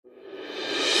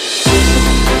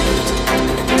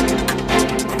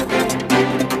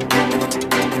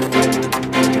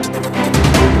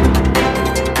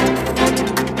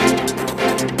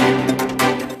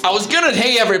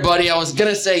everybody. I was going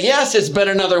to say, yes, it's been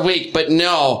another week, but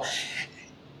no.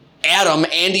 Adam,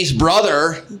 Andy's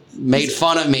brother, made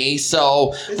fun of me,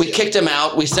 so we kicked him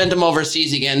out. We sent him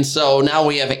overseas again, so now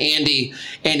we have Andy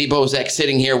Bozak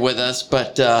sitting here with us,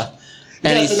 but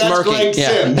and he's smirking. Greg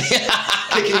Sims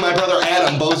kicking my brother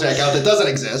Adam Bozak out that doesn't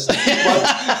exist,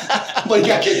 but he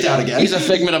got kicked out again. He's a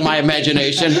figment of my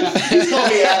imagination. He's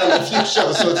called me Adam a few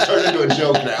shows, so it's turned into a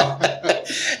joke now.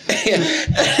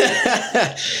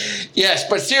 Yes,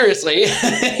 but seriously,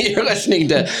 you're listening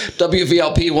to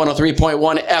WVLP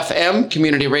 103.1 FM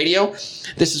Community Radio.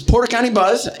 This is Porter County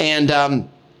Buzz, and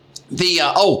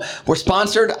we're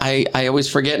sponsored. I always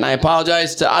forget, and I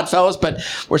apologize to Oddfellows, but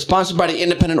we're sponsored by the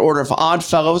Independent Order of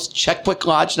Oddfellows, Checkwick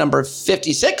Lodge number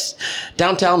 56,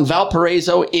 downtown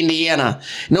Valparaiso, Indiana.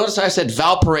 Notice I said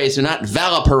Valparaiso, not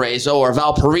Valparaiso or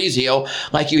Valparaiso,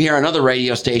 like you hear on other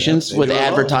radio stations with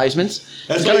advertisements.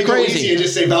 That's kind of crazy. Easy and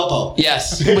just say Valpo.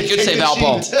 Yes, we could say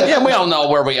Valpo. Yeah, we all know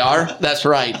where we are. That's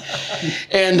right.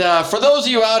 And for those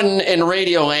of you out in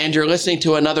Radio Land, you're listening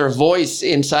to another voice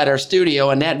inside our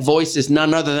studio, and that voice is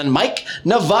none other than Mike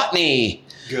Novotney.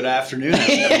 Good afternoon.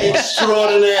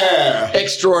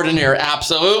 Extraordinaire,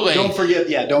 absolutely. Don't forget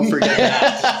that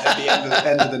at the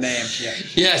end of the name. Yeah.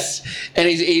 Yes, and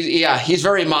he's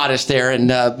very modest there, and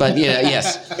but yeah,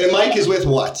 yes. And Mike is with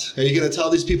what? Are you going to tell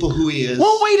these people who he is?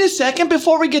 Well, wait a second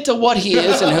before we get to what he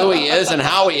is and who he is and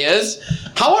how he is.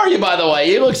 How are you, by the way?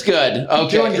 He looks good.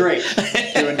 Okay, doing great.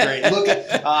 Look,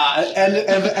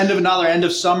 end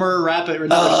of summer wrapping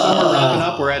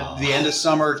up. We're at the end of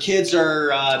summer. Kids are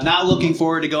not looking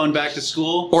forward to going back to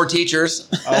school. Or teachers.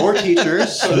 So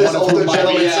this older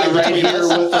gentleman right here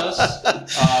with us.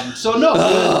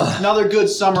 Another good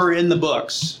summer in the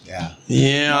books. Yeah,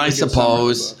 I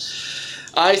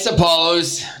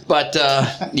suppose, but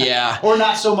yeah. Or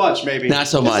not so much, maybe. Not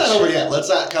so much. It's not over yet. Let's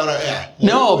not count our... Yeah.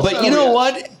 No, but you know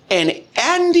what? And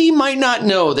Andy might not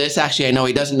know this. Actually, I know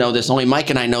he doesn't know this. Only Mike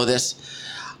and I know this.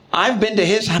 I've been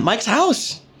to Mike's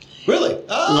house. Really?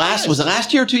 Was it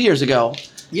last year or 2 years ago?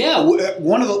 Yeah,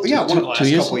 one of the last couple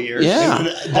of years. Yeah.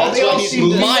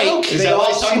 They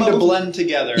all seem to blend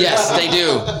together. Yes, they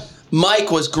do.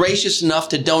 Mike was gracious enough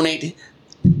to donate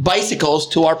bicycles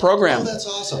to our program. Oh, that's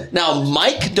awesome. Now,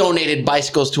 Mike donated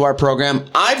bicycles to our program.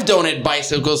 I've donated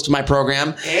bicycles to my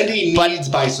program. Andy needs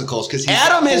bicycles because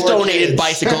Adam has donated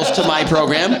bicycles to my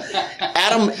program.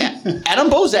 Adam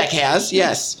Bozak has,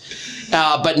 yes.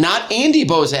 But not Andy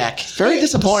Bozak. Very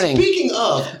disappointing. Speaking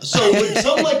of, so would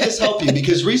something like this help you?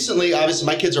 Because recently, obviously,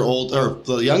 my kids are old, or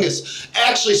the youngest.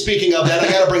 Actually, speaking of that, I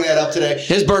got to bring that up today.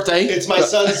 His birthday. It's my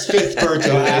son's 5th birthday.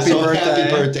 Happy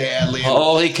birthday, Adley.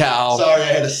 Holy cow. Sorry, I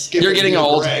had to skip. You're getting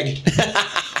old.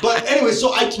 But anyway,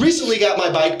 so I recently got my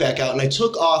bike back out, and I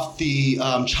took off the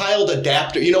child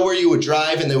adapter. You know where you would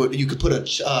drive, and you could put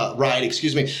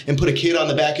and put a kid on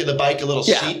the back of the bike, a little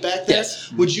seat back there. Yes.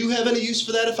 Would you have any use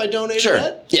for that if I donated Sure.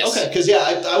 that? Yes. Okay, because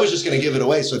I was just going to give it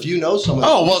away. So if you know someone,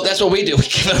 that's what we do. We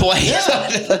give it away. Yeah.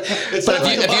 But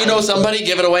if you know somebody,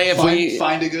 give it away.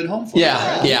 Find a good home for it.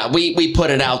 Yeah. We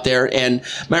put it out there, and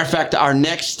matter of fact, our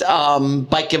next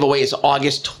bike giveaway is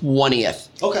August 20th.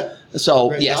 Okay. So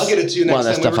great. yes, I'll get it to you next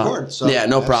time we record. So, yeah,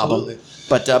 no problem.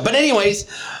 But anyways,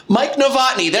 Mike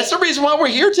Novotney. That's the reason why we're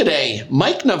here today.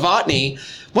 Mike Novotney.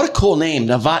 What a cool name,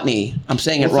 Novotney. I'm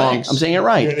saying it wrong. Thanks. I'm saying it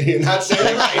right. You're not saying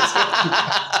it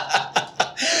right.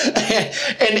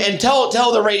 and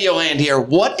tell the Radio Land here,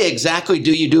 what exactly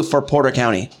do you do for Porter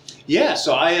County? Yeah,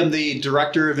 so I am the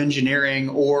Director of Engineering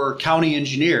or County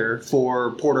Engineer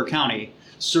for Porter County,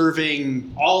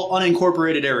 serving all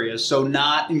unincorporated areas, so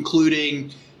not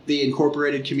including the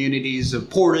incorporated communities of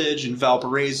Portage and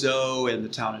Valparaiso and the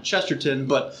town of Chesterton,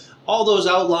 but all those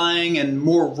outlying and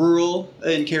more rural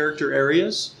in character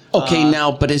areas. Okay,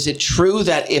 now, but is it true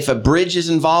that if a bridge is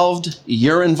involved,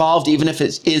 you're involved, even if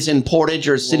it is in Portage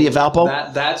or City of Valpo?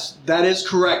 That is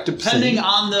correct, depending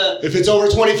on the... If it's over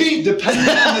 20 feet. Depending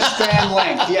on the span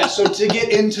length, yeah. So to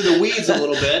get into the weeds a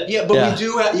little bit,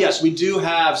 we do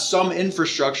have some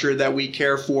infrastructure that we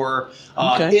care for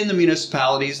in the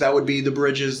municipalities. That would be the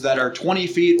bridges that are 20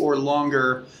 feet or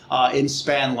longer in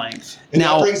span length. And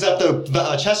that brings up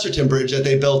the Chesterton Bridge that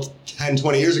they built 10,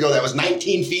 20 years ago. That was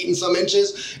 19 feet and some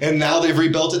inches, and now they've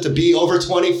rebuilt it to be over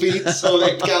 20 feet, so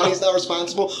the county's now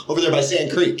responsible over there by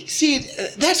Sand Creek. See,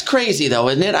 that's crazy, though,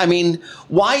 isn't it? I mean,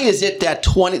 why is it that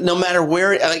 20, no matter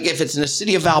where, like if it's in the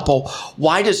City of Valpo,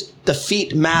 why does the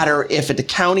feet matter if the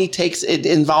county takes it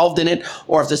involved in it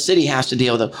or if the city has to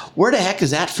deal with it? Where the heck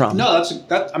is that from? No,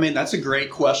 that's a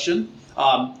great question.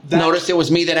 Notice it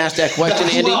was me that asked that question,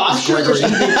 Andy. Well, I'm sure there's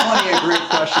going to be plenty of great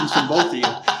questions from both of you.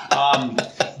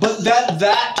 But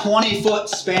that 20-foot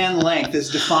span length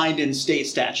is defined in state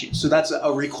statute. So that's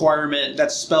a requirement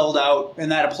that's spelled out,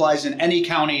 and that applies in any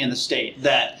county in the state,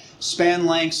 that span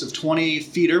lengths of 20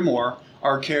 feet or more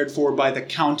are cared for by the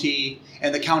county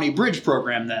and the county bridge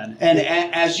program then. And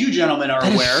as you gentlemen are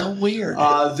That is aware, so weird.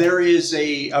 There is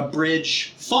a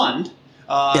bridge fund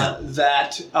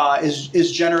that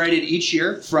is generated each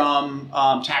year from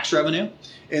tax revenue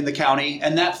in the county,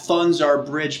 and that funds our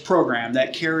bridge program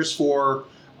that cares for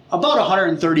about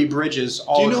 130 bridges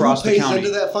all across the county. Do you know who pays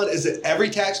into that fund? Is it every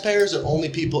taxpayers or only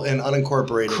people in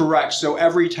unincorporated? Correct. So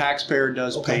every taxpayer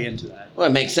does pay into that. Well,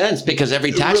 it makes sense because every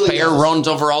It taxpayer really does. runs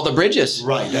over all the bridges.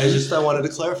 Right. I wanted to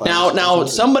clarify. Now,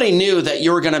 somebody knew that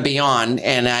you were going to be on,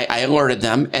 and I alerted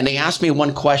them, and they asked me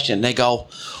one question. They go,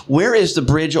 "Where is the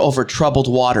bridge over troubled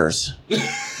waters?" This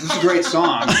is a great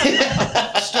song.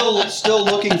 Still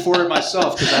looking for it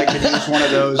myself because I could use one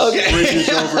of those bridges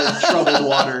over troubled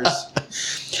waters.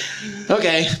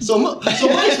 Okay. So Mike's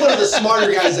one of the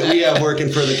smarter guys that we have working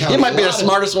for the county. You might be the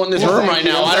smartest one in this room right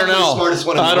now. I don't know. Smartest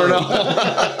one in the room.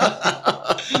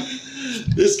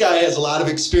 This guy has a lot of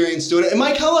experience doing it. And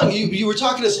Mike, how long, you were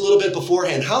talking to us a little bit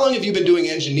beforehand, how long have you been doing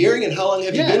engineering and how long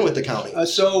have you been with the county?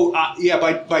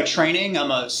 By training,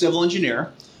 I'm a civil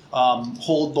engineer.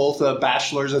 Hold both a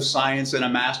bachelor's of science and a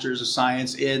master's of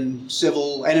science in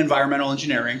civil and environmental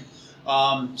engineering.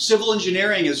 Civil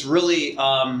engineering is really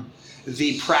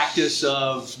the practice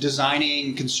of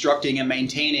designing, constructing, and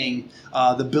maintaining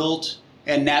the built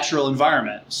and natural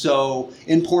environment. So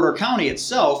in Porter County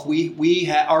itself,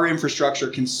 our infrastructure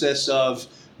consists of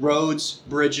roads,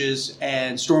 bridges,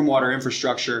 and stormwater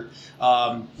infrastructure.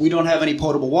 We don't have any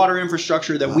potable water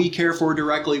infrastructure that we care for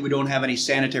directly. We don't have any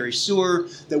sanitary sewer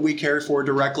that we care for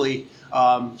directly.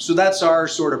 So that's our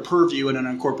sort of purview in an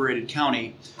unincorporated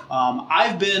county.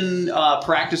 I've been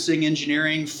practicing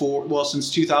engineering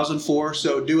since 2004,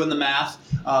 so doing the math,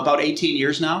 about 18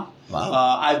 years now.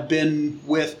 Wow. I've been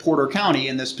with Porter County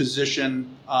in this position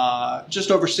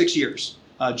just over 6 years.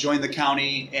 Joined the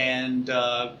county and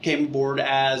came aboard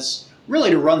as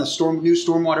really to run the new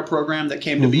stormwater program that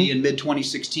came to be in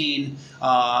mid-2016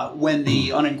 when the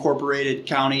unincorporated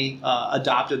county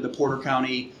adopted the Porter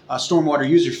County stormwater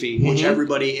user fee, which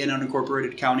everybody in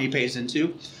unincorporated county pays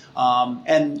into.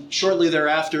 And shortly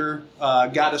thereafter,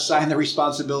 got assigned the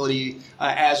responsibility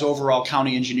as overall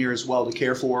county engineer as well to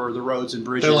care for the roads and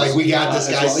bridges. They're like, we got this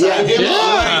guy.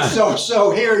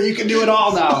 So here, you can do it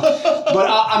all now. But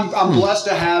I'm blessed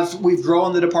to have, we've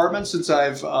grown the department since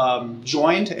I've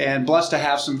joined, and blessed to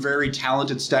have some very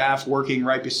talented staff working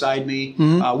right beside me.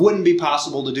 Wouldn't be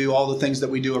possible to do all the things that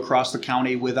we do across the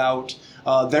county without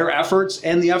their efforts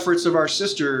and the efforts of our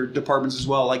sister departments as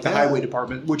well, like the highway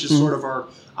department, which is sort of our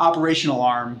operational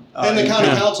arm. And the county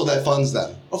council that funds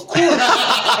them. Of course. And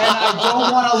I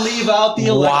don't want to leave out the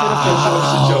elected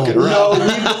officials. Joking around.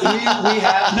 No, we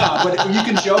have, no, but you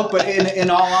can joke, but in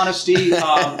all honesty,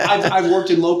 I've worked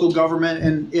in local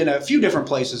government in a few different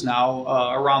places now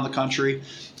around the country.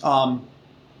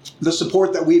 The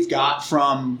support that we've got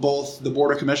from both the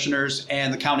Board of Commissioners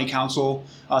and the County Council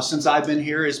since I've been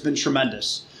here has been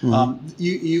tremendous.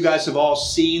 You guys have all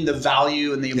seen the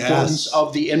value and the importance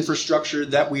of the infrastructure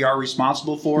that we are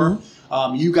responsible for.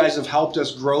 You guys have helped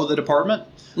us grow the department.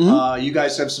 You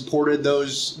guys have supported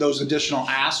those additional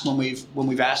asks when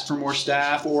we've asked for more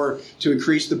staff or to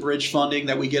increase the bridge funding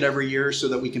that we get every year so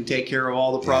that we can take care of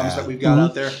all the problems that we've got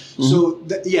out there. So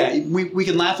we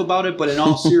can laugh about it, but in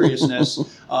all seriousness,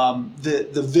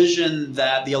 the vision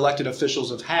that the elected officials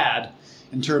have had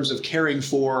in terms of caring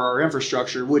for our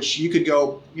infrastructure, which you could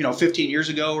go 15 years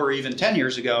ago or even 10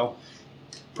 years ago,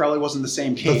 probably wasn't the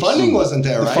same case. The funding wasn't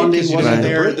there, right? The funding wasn't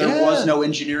there. There was no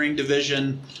engineering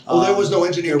division. There was no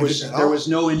engineering division. There was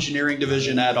no engineering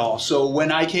division at all. So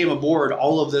when I came aboard,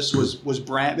 all of this was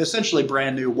essentially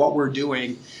brand new, what we're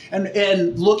doing.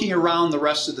 And looking around the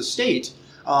rest of the state,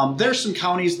 there's some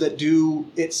counties that do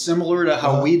it similar to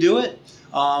how we do it,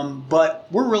 but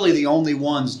we're really the only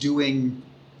ones doing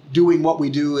what we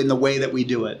do in the way that we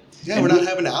do it. Yeah, we're not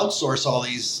having to outsource all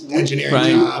these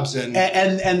engineering jobs, and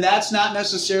that's not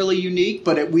necessarily unique.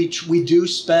 But we do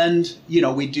spend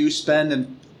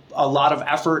a lot of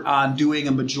effort on doing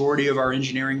a majority of our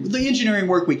engineering. The engineering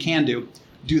work we can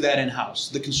do that in house.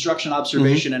 The construction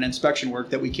observation and inspection work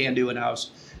that we can do in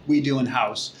house, we do in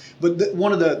house. But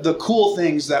one of the cool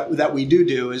things that we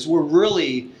do is we're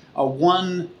really a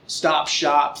one-stop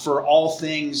shop for all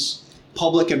things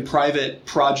public and private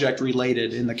project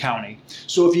related in the county.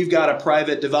 So if you've got a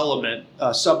private development,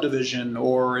 subdivision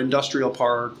or industrial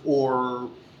park or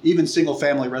even single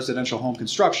family residential home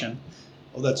construction,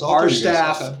 that's all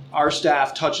our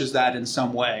staff touches that in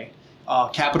some way.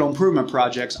 capital improvement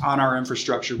projects on our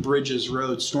infrastructure, bridges,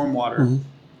 roads, stormwater.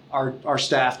 Our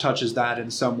staff touches that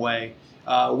in some way.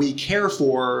 We care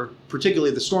for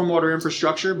particularly the stormwater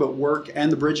infrastructure, but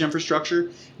and the bridge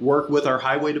infrastructure, work with our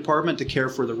highway department to care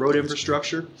for the road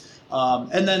infrastructure,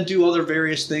 and then do other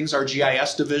various things. Our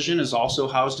GIS division is also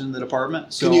housed in the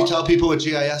department. So, can you tell people what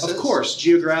GIS is? Of course,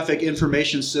 Geographic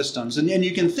Information Systems. And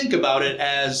you can think about it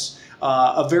as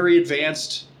a very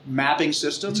advanced mapping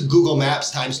system. It's a Google Maps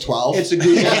times 12. It's a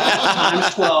Google Maps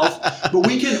times 12. But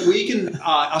we can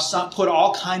put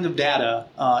all kinds of data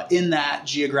in that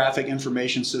geographic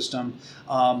information system.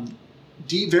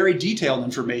 Very detailed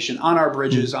information on our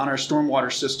bridges, on our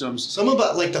stormwater systems. Some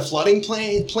about like the flooding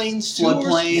plains too?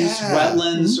 Floodplains,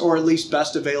 wetlands, or at least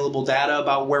best available data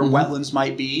about where wetlands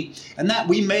might be. And that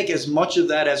we make as much of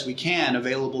that as we can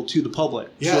available to the public.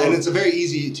 Yeah, and it's a very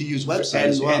easy to use website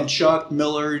as well. And Chuck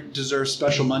Miller deserves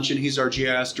special mention. He's our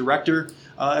GIS director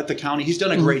at the county. He's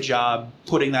done a great job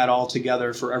putting that all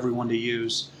together for everyone to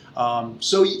use.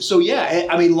 So yeah,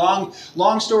 I mean,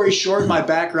 long story short, my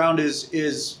background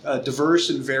is diverse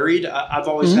and varied. I've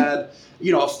always had,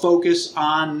 a focus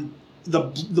on the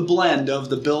blend of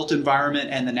the built environment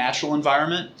and the natural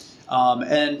environment.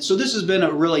 And so this has been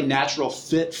a really natural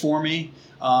fit for me.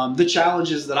 The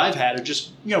challenges that I've had are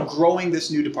just, growing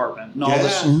this new department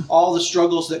and all the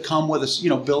struggles that come with us,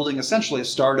 building essentially a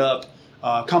startup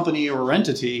company or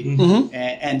entity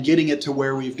and getting it to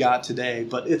where we've got today.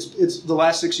 But it's the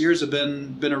last 6 years have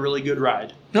been a really good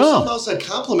ride. Something else I'd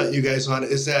compliment you guys on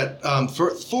is that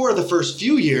for the first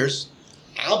few years,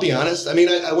 I'll be honest. I mean,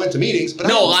 I went to meetings, but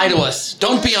lie to us.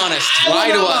 Don't be honest.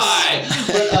 Lie to us.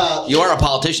 But, you are a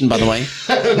politician, by the way.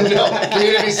 No,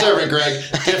 community servant, Greg.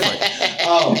 Different.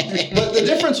 But the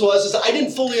difference is I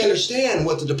didn't fully understand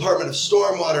what the Department of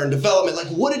Stormwater and Development, like,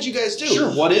 what did you guys do?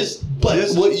 Sure, what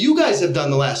you guys have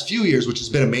done the last few years, which has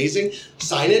been amazing,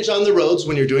 signage on the roads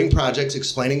when you're doing projects,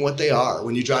 explaining what they are.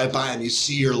 When you drive by them, you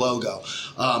see your logo.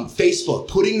 Facebook,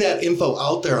 putting that info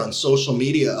out there on social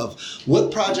media of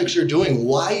what projects you're doing,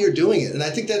 why you're doing it. And I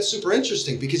think that's super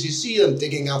interesting because you see them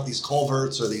digging out these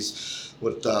culverts or these,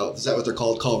 is that what they're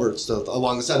called, culverts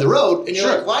along the side of the road? And you're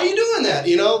like, why are you doing that?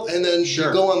 And then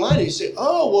you go online and you say,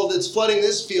 oh, well, it's flooding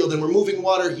this field and we're moving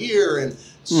water here. And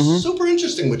it's super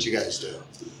interesting what you guys do.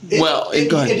 It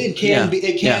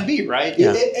can be, right?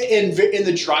 Yeah. In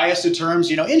the driest of terms,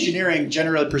 engineering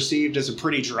generally perceived as a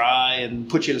pretty dry and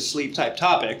put you to sleep type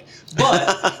topic.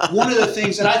 But one of the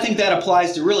things, and I think that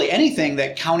applies to really anything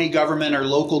that county government or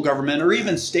local government or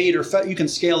even state or you can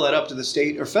scale that up to the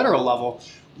state or federal level.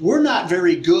 We're not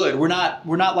very good. We're not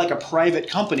like a private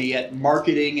company at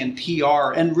marketing and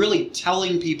PR and really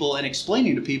telling people and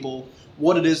explaining to people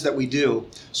what it is that we do.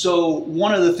 So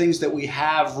one of the things that we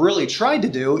have really tried to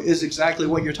do is exactly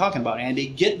what you're talking about, Andy.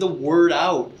 Get the word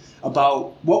out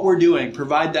about what we're doing,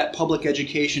 provide that public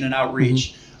education and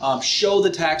outreach, show the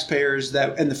taxpayers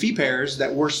and the fee payers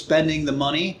that we're spending the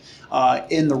money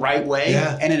in the right way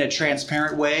and in a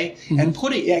transparent way, and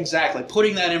putting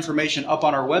that information up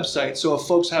on our website. So if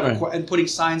folks have and putting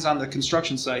signs on the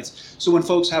construction sites, so when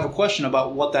folks have a question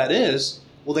about what that is,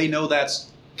 well, they know that's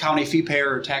county fee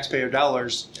payer or taxpayer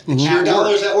dollars. It's your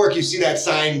dollars at work. You see that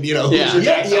sign, who's your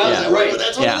tax dollars at work, but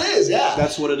that's what it is. Yeah,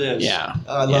 that's what it is. Yeah,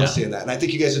 I love seeing that, and I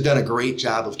think you guys have done a great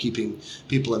job of keeping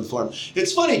people informed.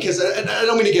 It's funny because I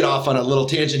don't mean to get off on a little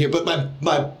tangent here, but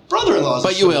my brother-in-law.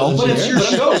 But you will. But it's your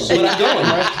show, so I'm going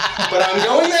right. But I'm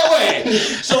going that way.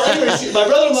 So anyways, my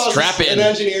brother-in-law is an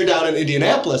engineer down in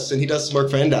Indianapolis, and he does some work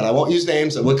for NDOT. I won't use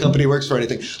names and what company he works for or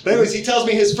anything. But anyways, he tells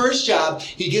me his first job,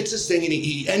 he gets this thing and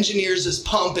he engineers this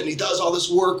pump and he does all this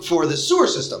work for the sewer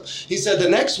system. He said the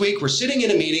next week we're sitting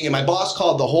in a meeting and my boss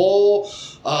called the whole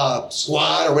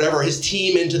squad or whatever, his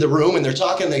team into the room, and they're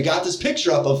talking. They got this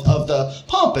picture up of the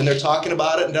pump and they're talking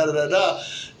about it and da-da-da-da.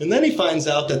 And then he finds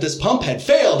out that this pump had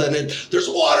failed and there's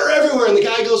water everywhere. And the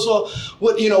guy goes, well,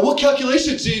 what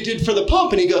calculations you did for the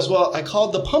pump? And he goes, well, I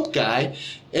called the pump guy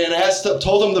and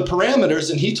told him the parameters,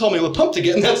 and he told me what pump to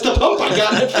get, and that's the pump I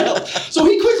got, and it failed. So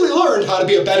he quickly learned how to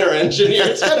be a better engineer.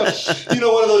 It's kind of,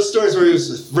 one of those stories where he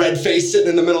was red-faced sitting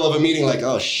in the middle of a meeting like,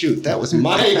 oh, shoot, that was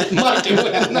my doing.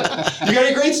 You got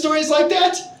any great stories like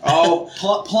that? Oh,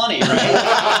 plenty, right?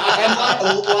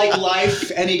 And like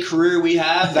life, any career we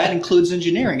have, that includes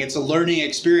engineering. It's a learning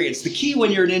experience. The key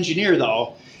when you're an engineer,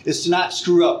 though, is to not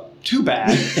screw up too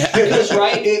bad, because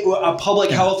public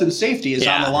health and safety is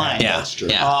on the line. Yeah, that's true.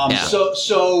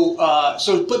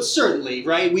 But certainly,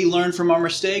 right, we learn from our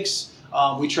mistakes.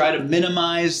 We try to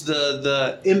minimize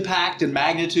the impact and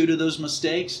magnitude of those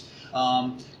mistakes.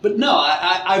 But no,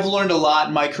 I've learned a lot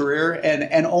in my career,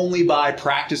 and only by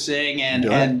practicing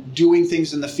and doing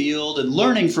things in the field and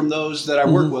learning from those that I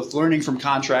work with, learning from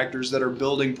contractors that are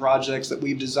building projects that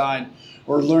we've designed,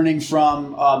 or learning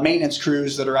from maintenance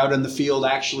crews that are out in the field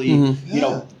actually,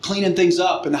 cleaning things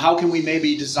up, and how can we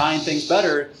maybe design things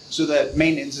better so that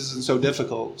maintenance isn't so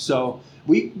difficult. So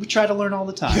we try to learn all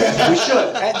the time. We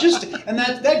should. And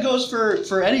that goes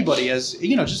for anybody as,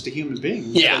 just a human being.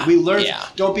 Yeah. We learn. Yeah.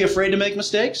 Don't be afraid to make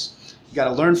mistakes. You got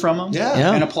to learn from them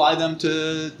and apply them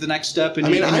to the next step in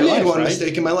your life. I made one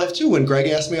mistake in my life too when Greg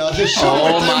asked me on his show.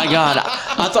 Oh my God.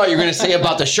 I thought you were going to say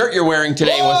about the shirt you're wearing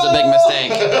today was the big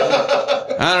mistake.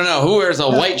 I don't know. Who wears a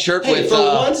white shirt with for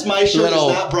once, my shirt is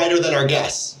not brighter than our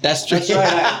guests. That's true. That's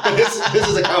right. This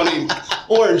is a county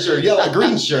orange or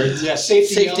green shirt. Yeah,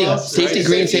 safety yellow. Safety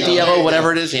green, safety yellow,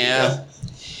 whatever it is. Yeah.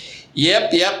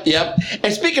 Yep.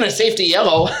 And speaking of safety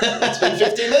yellow, it's been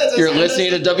 15 minutes. You're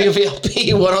listening to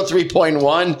WVLP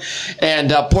 103.1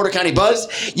 and Porter County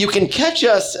Buzz. You can catch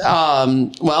us,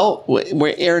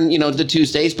 we're airing, the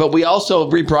Tuesdays, but we also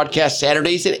rebroadcast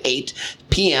Saturdays at 8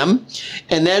 p.m.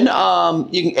 And then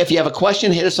you can, if you have a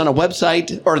question, hit us on a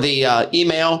website or the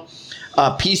email,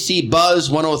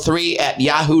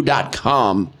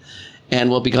 pcbuzz103@yahoo.com. And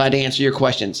we'll be glad to answer your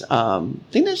questions. I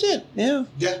think that's it. Yeah.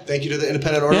 Yeah. Thank you to the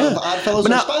Independent Order of Oddfellows.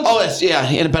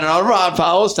 Independent Order of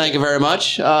Oddfellows. Thank you very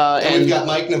much. And we've got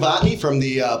Mike Novotney from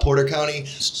the Porter County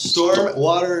Storm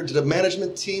Water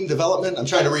Management Team Development. I'm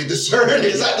trying to read this, sir,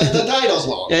 because the title's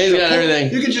long. Yeah, he's got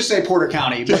everything. You can just say Porter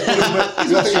County, but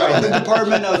the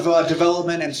Department of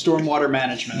Development and Stormwater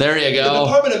Management. There you go. The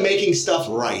Department of Making Stuff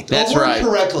Right. That's right.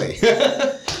 Correctly.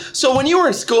 So when you were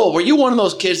in school, were you one of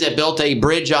those kids that built a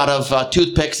bridge out of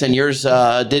toothpicks and yours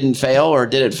didn't fail, or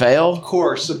did it fail? Of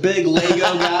course, a big Lego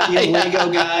guy, Lego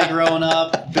guy growing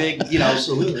up. Big,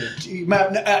 absolutely.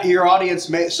 Your audience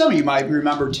some of you might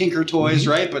remember Tinker Toys,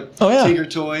 right? But Tinker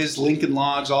Toys, Lincoln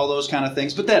Logs, all those kind of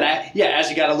things. But then, as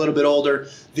you got a little bit older,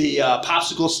 the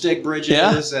popsicle stick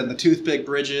bridges and the toothpick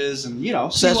bridges, and see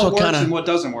what works and what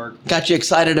doesn't work. Got you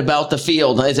excited about the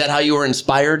field? Is that how you were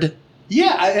inspired?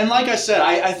 Yeah, and like I said,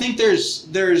 I think there's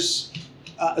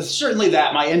certainly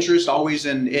that my interest always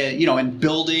in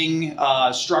building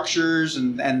structures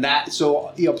and that.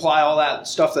 So you apply all that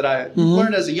stuff that I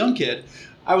learned as a young kid.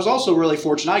 I was also really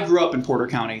fortunate. I grew up in Porter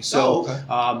County, so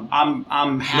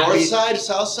I'm happy. North side,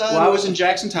 south side. Well, I was in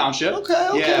Jackson Township. Okay.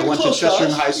 Yeah, I went to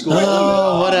Chesterton High School.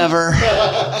 Oh, whatever.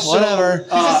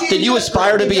 Did you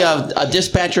aspire to be a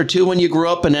dispatcher too when you grew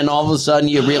up, and then all of a sudden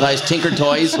you realized Tinker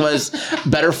Toys was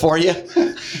better for you?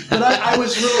 But I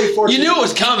was really fortunate. You knew it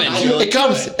was coming. It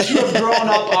comes. To have grown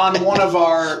up on one of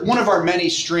our many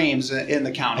streams in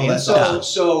the county,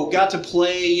 so got to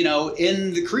play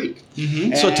in the creek.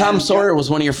 Mm-hmm. So Tom Sawyer was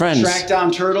one of your friends. Track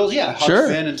down turtles, Huck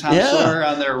Finn and Tom Sawyer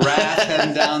on their raft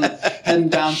heading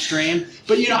downstream.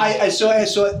 But I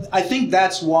think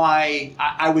that's why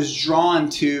I was drawn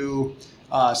to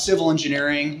civil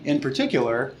engineering in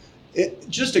particular.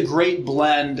 Just a great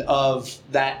blend of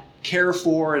that care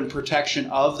for and protection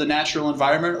of the natural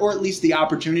environment, or at least the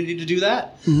opportunity to do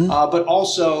that, but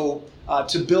also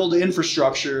to build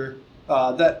infrastructure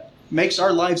that makes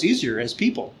our lives easier as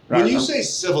people. When you say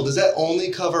civil, does that only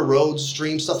cover roads,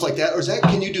 streams, stuff like that? Or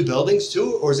can you do buildings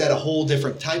too? Or is that a whole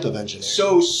different type of engineering?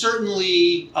 So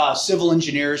certainly civil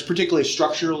engineers, particularly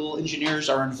structural engineers,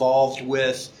 are involved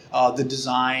with the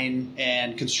design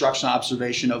and construction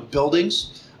observation of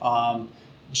buildings.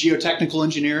 Geotechnical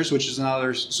engineers, which is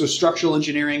another. So structural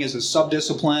engineering is a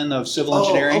subdiscipline of civil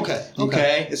engineering.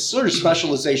 Okay. It's sort of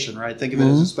specialization, right? Think of it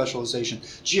as a specialization.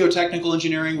 Geotechnical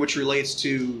engineering, which relates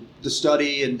to the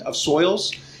study of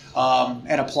soils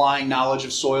and applying knowledge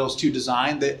of soils to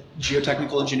design. That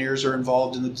geotechnical engineers are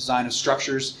involved in the design of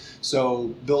structures,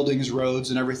 so buildings, roads,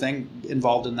 and everything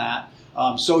involved in that.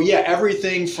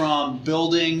 Everything from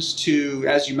buildings to,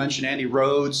 as you mentioned, Andy,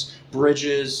 roads,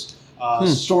 bridges.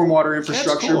 Stormwater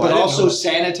infrastructure, but also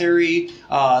sanitary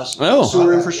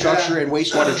sewer infrastructure and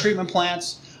wastewater treatment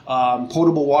plants,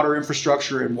 potable water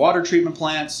infrastructure and water treatment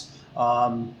plants.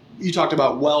 You talked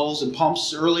about wells and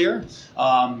pumps earlier.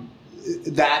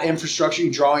 That infrastructure,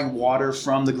 drawing water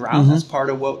from the ground, that's part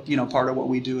of what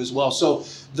we do as well. So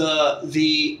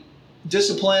the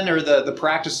discipline or the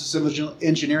practice of civil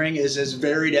engineering is as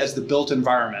varied as the built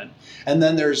environment. And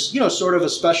then there's, sort of a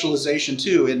specialization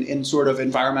too in sort of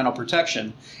environmental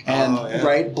protection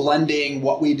and blending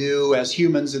what we do as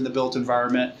humans in the built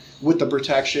environment with the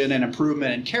protection and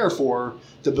improvement and care for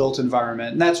the built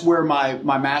environment. And that's where my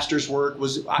master's work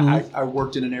was. I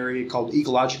worked in an area called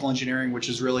ecological engineering, which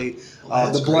is really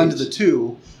the blend of the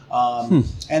two.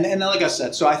 And like I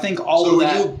said, so I think all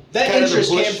of that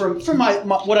interest came from my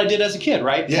what I did as a kid,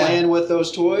 right? Yeah. Playing with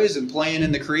those toys and playing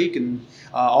in the creek and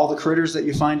all the critters that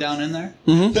you find down in there.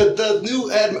 The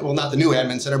new not the new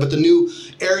admin center, but the new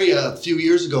area a few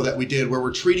years ago that we did where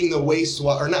we're treating the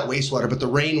wastewater, or not wastewater, but the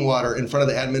rainwater in front of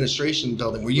the administration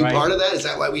building. Were you part of that? Is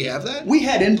that why we have that? We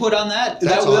had input on that.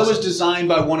 That was designed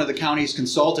by one of the county's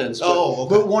consultants.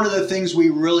 But one of the things we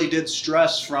really did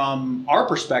stress from our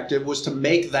perspective was to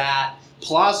make that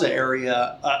plaza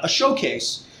area a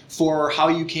showcase for how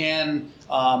you can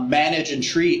manage and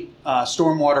treat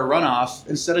stormwater runoff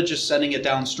instead of just sending it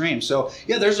downstream. So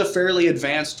yeah, there's a fairly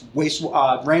advanced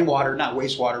rainwater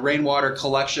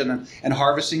collection and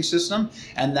harvesting system,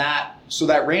 and that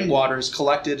rainwater is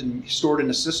collected and stored in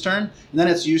a cistern, and then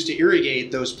it's used to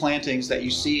irrigate those plantings that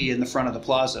you see in the front of the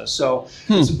plaza. So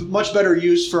it's a much better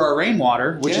use for our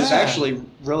rainwater, which is actually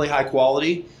really high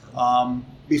quality.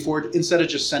 Instead of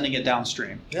just sending it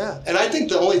downstream. Yeah, and I think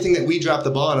the only thing that we dropped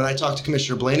the ball on, and I talked to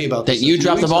Commissioner Blaney about this. That you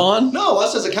dropped the ball on? No,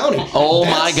 us as a county. Oh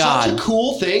my God. That's such a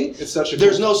cool thing. It's such a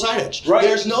There's no signage. Right.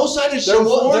 There's no signage. There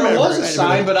was a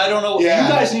sign, but I don't know. Yeah.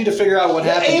 You guys need to figure out what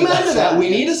happened. Amen to that. We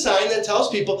need a sign that tells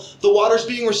people the water's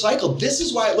being recycled. This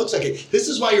is why it looks like it. This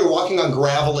is why you're walking on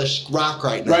gravelish rock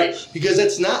right now. Right. Because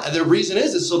it's not. The reason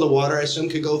is so the water, I assume,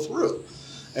 could go through.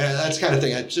 And that's kind of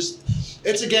thing.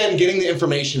 It's again getting the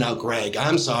information out, Greg.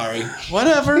 I'm sorry.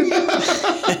 Whatever.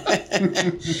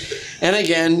 And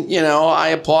again, I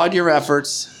applaud your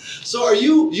efforts. So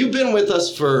you've been with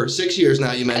us for 6 years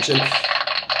now, you mentioned.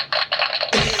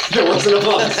 There wasn't a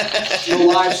buzz. The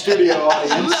live studio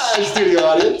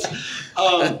audience.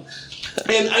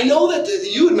 And I know that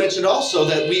you had mentioned also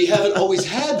that we haven't always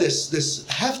had this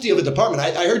hefty of a department.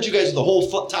 I heard you guys are the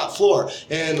whole top floor,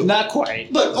 and not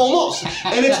quite, but almost.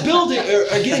 And it's building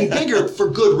or getting bigger for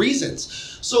good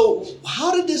reasons. So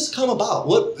how did this come about?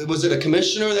 What was it? A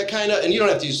commissioner that kind of, and you don't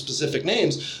have to use specific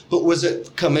names, but was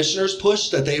it commissioners' push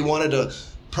that they wanted to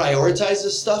prioritize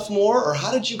this stuff more, or how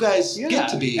did you guys get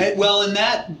to be?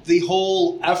 The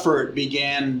whole effort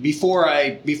began before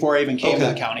I even came to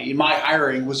the county. My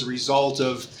hiring was a result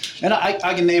of, and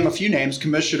I can name a few names.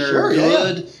 Commissioner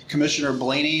Good, Commissioner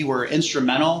Blaney were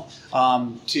instrumental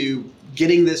to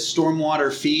getting this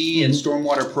stormwater fee and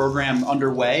stormwater program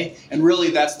underway, and really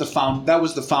that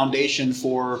was the foundation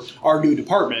for our new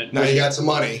department. Now you got some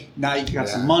money. Now you got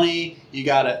some money. You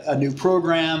got a new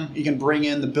program. You can bring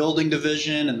in the building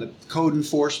division and the code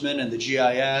enforcement and the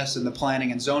GIS and the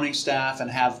planning and zoning staff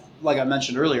and have, like I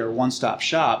mentioned earlier, a one-stop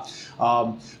shop.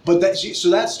 But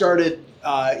that started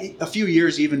a few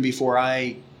years even before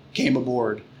I came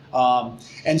aboard,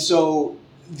 and so.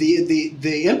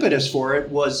 The impetus for it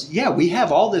was, we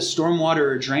have all this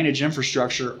stormwater drainage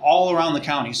infrastructure all around the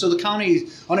county. So the county,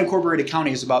 unincorporated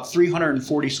county, is about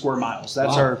 340 square miles.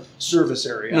 That's our service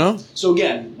area. No. So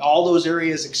again, all those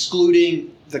areas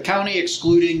excluding the county,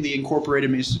 excluding the incorporated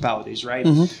municipalities, right?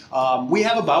 We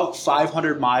have about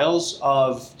 500 miles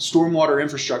of stormwater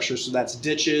infrastructure. So that's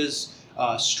ditches,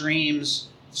 streams,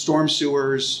 storm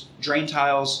sewers, drain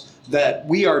tiles, that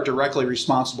we are directly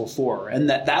responsible for, and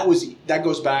that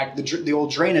goes back the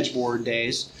old drainage board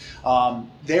days.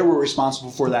 They were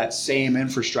responsible for that same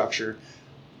infrastructure,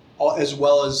 as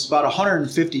well as about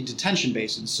 150 detention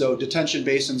basins. So detention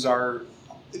basins are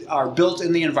built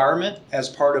in the environment as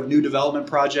part of new development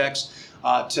projects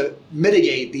to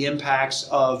mitigate the impacts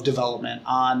of development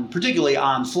particularly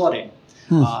on flooding.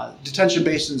 Detention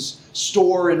basins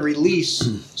store and release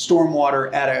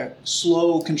stormwater at a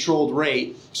slow, controlled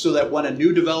rate so that when a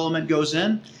new development goes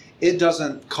in, it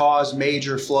doesn't cause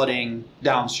major flooding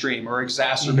downstream or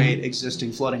exacerbate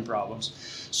existing flooding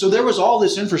problems. So there was all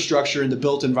this infrastructure in the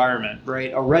built environment,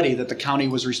 right, already that the county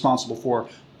was responsible for.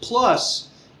 Plus,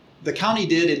 the county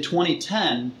did in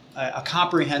 2010 a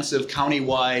comprehensive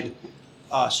countywide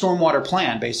stormwater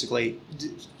plan, basically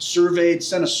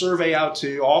sent a survey out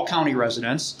to all county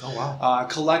residents. Oh, wow.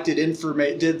 Collected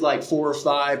information, did like 4 or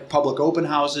 5 public open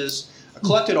houses,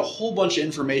 collected a whole bunch of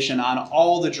information on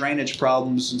all the drainage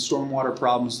problems and stormwater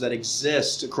problems that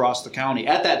exist across the county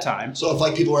at that time. So if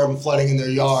like people were flooding in their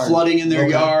yard. Flooding in their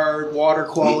yard, water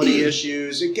quality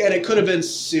issues. Again, it could have been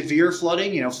severe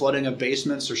flooding, flooding of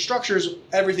basements or structures,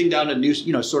 everything down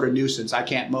to sort of nuisance. I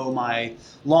can't mow my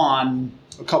lawn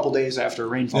a couple days after a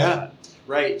rainfall event,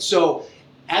 right? So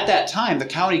at that time, the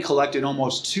county collected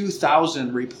almost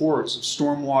 2,000 reports of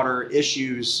stormwater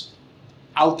issues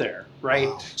out there, right?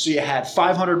 Wow. So you had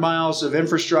 500 miles of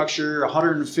infrastructure,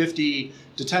 150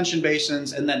 detention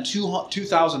basins, and then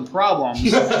 2,000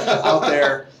 problems out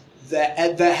there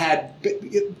that had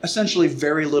essentially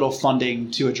very little funding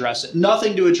to address it.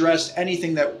 Nothing to address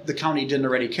anything that the county didn't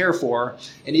already care for.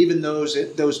 And even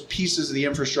those pieces of the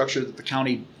infrastructure that the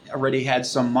county already had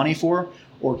some money for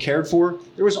or cared for,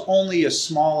 there was only a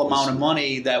small amount of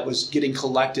money that was getting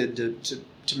collected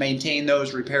to maintain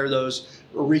those, repair those,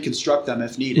 or reconstruct them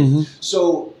if needed. Mm-hmm.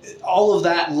 So all of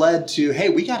that led to, hey,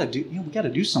 we got to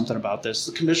do something about this.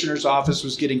 The commissioner's office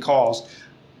was getting calls.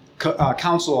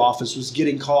 Council office was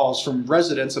getting calls from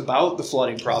residents about the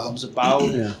flooding problems, about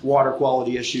water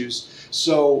quality issues.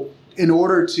 So in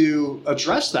order to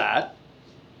address that,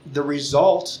 the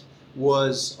result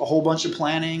was a whole bunch of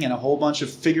planning and a whole bunch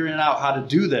of figuring out how to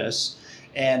do this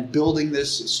and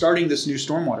starting this new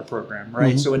stormwater program,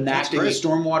 right? Mm-hmm. So enacting the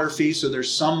stormwater fee, so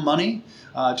there's some money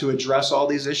to address all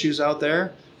these issues out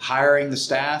there, hiring the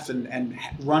staff and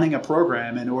running a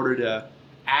program in order to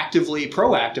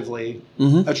proactively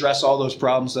address all those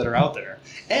problems that are out there,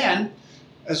 and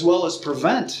as well as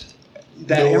prevent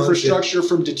that infrastructure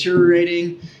from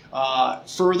deteriorating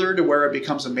further to where it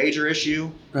becomes a major issue.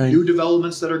 Right. New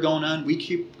developments that are going on, we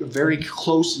keep a very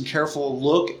close and careful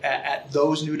look at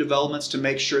those new developments to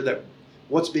make sure that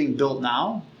what's being built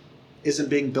now isn't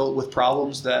being built with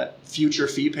problems that future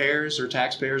fee payers or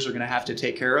taxpayers are going to have to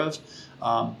take care of.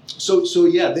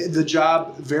 The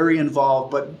job very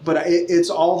involved, but it's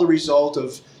all the result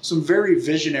of some very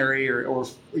visionary or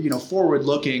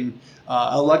forward-looking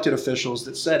elected officials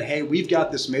that said, "Hey, we've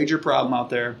got this major problem out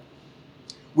there.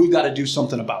 We've got to do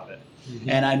something about it." Mm-hmm.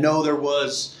 And I know there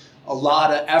was a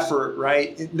lot of effort,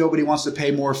 right? Nobody wants to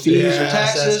pay more fees or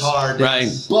taxes. That's hard, right?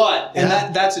 But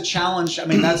that's a challenge. I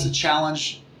mean, that's a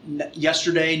challenge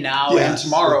yesterday, now, and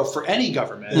tomorrow for any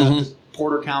government. Mm-hmm.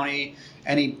 Porter County.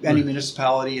 Any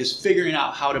municipality is figuring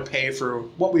out how to pay for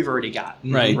what we've already got,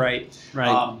 right.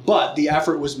 But the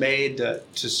effort was made to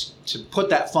put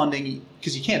that funding,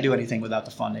 because you can't do anything without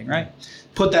the funding, right?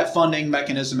 Put that funding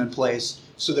mechanism in place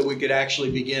so that we could actually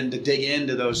begin to dig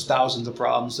into those thousands of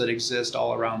problems that exist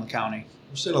all around the county.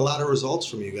 We're seeing a lot of results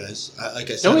from you guys, like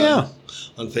I said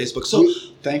on Facebook. So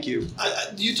thank you.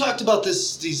 You talked about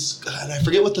these, and I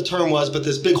forget what the term was, but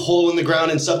this big hole in the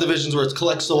ground in subdivisions where it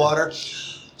collects the water.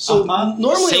 So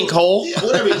normally, sinkhole,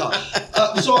 whatever you call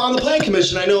it. So on the Plan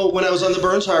Commission, I know when I was on the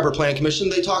Burns Harbor Plan Commission,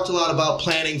 they talked a lot about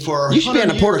planning for. You should be on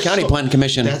the Porter County Plan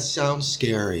Commission. That sounds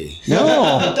scary. No,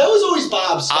 that was always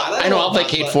Bob's spot. I know. I'll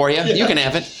vacate for you. Yeah. You can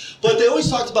have it. But they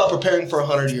always talked about preparing for a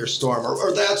 100-year storm,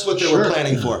 or that's what they were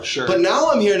planning for. Sure. But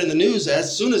now I'm hearing in the news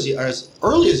as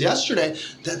early as yesterday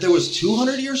that there was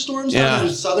 200-year storms down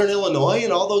in southern Illinois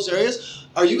and all those areas.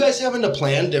 Are you guys having to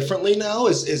plan differently now?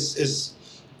 Is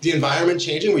the environment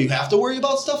changing where you have to worry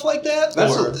about stuff like that?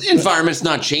 The environment's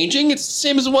not changing. It's the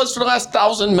same as it was for the last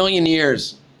 1,000 million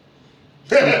years.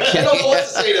 I don't know what to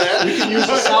say to that. You can use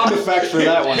a sound effect for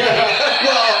that one.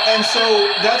 Well, and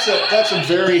so that's a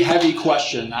very heavy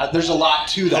question. There's a lot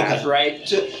to that, right?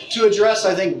 To address,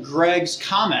 I think, Greg's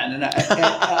comment.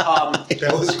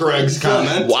 That was Greg's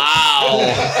comment. Wow.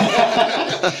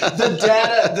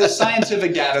 The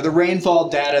scientific data, the rainfall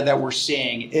data that we're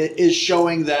seeing is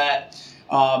showing that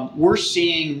we're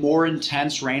seeing more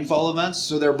intense rainfall events,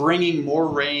 so they're bringing more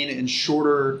rain in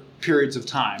shorter periods of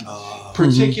time,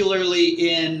 particularly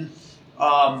in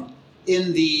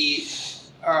the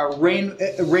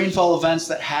rainfall events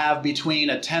that have between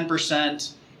a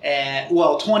 10% and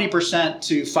 20%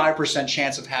 to 5%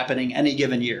 chance of happening any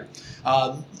given year.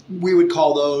 We would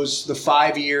call those the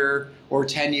 5-year or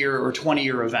 10-year or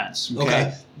 20-year events.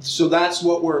 Okay. So that's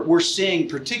what we're seeing,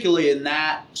 particularly in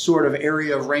that sort of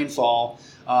area of rainfall,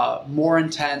 more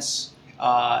intense.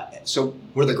 So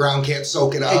where the ground can't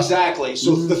soak it up. Exactly.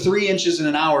 So the 3 inches in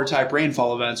an hour type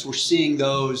rainfall events, we're seeing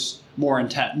those more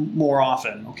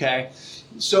often. Okay.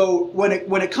 So when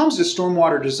it comes to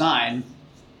stormwater design,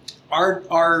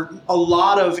 our a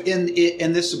lot of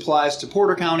and this applies to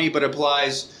Porter County, but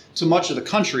applies to much of the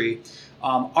country.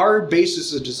 Our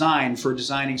basis of design for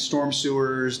designing storm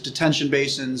sewers, detention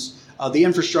basins, the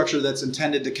infrastructure that's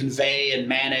intended to convey and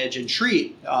manage and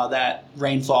treat that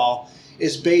rainfall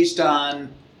is based on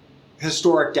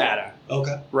historic data.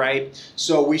 Okay. Right?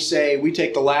 So we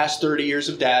take the last 30 years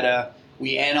of data,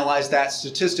 we analyze that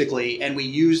statistically, and we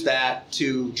use that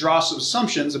to draw some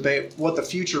assumptions about what the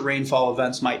future rainfall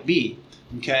events might be.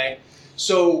 Okay?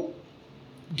 So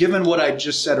given what I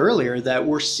just said earlier, that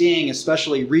we're seeing,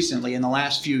 especially recently in the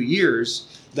last few years,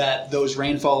 that those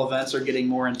rainfall events are getting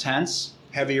more intense,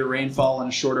 heavier rainfall in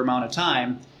a shorter amount of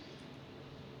time,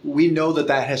 we know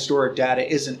that historic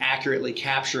data isn't accurately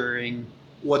capturing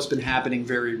what's been happening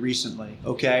very recently,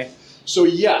 okay? So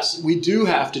yes, we do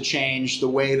have to change the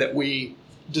way that we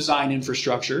design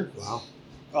infrastructure.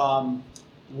 Wow.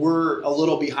 We're a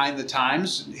little behind the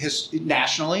times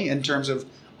nationally in terms of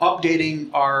updating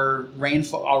our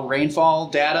rainfall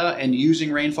data and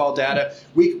using rainfall data.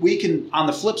 We can, on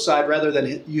the flip side, rather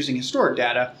than using historic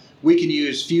data, we can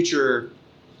use future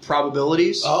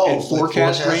probabilities and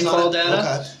forecast rainfall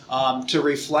data to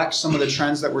reflect some of the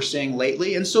trends that we're seeing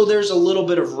lately. And so there's a little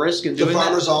bit of risk in doing the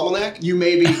Farmer's that. Almanac? You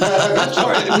may be. We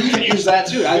can use that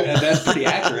too. That's pretty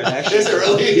accurate, actually. Is it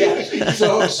really? Yeah.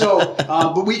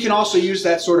 But we can also use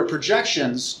that sort of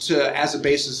projections as a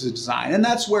basis of design. And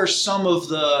that's where some of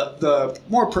the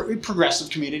more progressive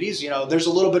communities, there's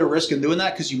a little bit of risk in doing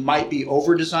that because you might be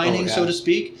over-designing, so to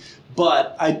speak.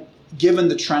 But given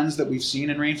the trends that we've seen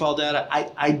in rainfall data,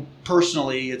 I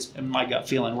personally, it's in my gut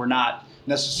feeling, we're not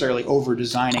necessarily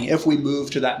over-designing if we move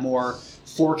to that more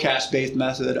forecast-based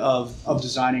method of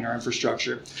designing our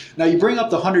infrastructure. Now, you bring up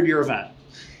the 100-year event.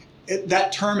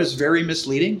 That term is very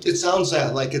misleading. It sounds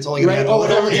like it's only going to happen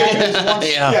every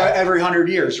every 100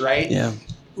 years, right? Yeah.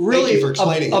 Really, Thank you for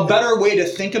explaining a better way to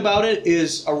think about it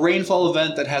is a rainfall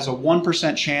event that has a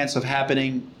 1% chance of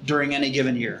happening during any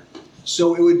given year.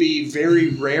 So it would be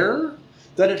very rare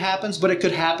that it happens, but it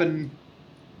could happen,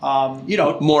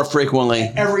 more frequently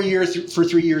every year for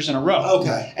 3 years in a row.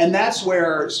 Okay. And that's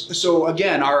where, so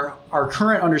again, our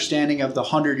current understanding of the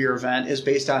 100-year event is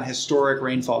based on historic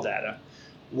rainfall data.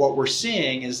 What we're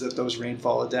seeing is that those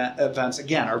rainfall events,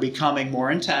 again, are becoming more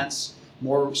intense,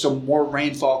 more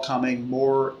rainfall coming,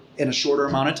 more in a shorter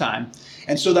amount of time.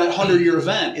 And so that 100-year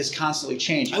event is constantly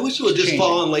changing. I wish it would just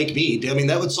fall on Lake Mead. I mean,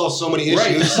 that would solve so many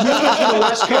issues. Right. Move it to the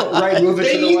West Coast. Right, move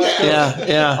it to the West Coast.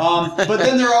 Yeah. But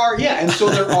then there are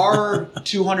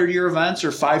 200-year events or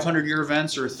 500-year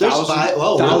events or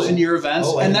 1,000-year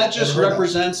events. And that just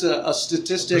represents a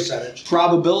statistic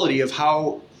probability of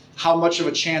how much of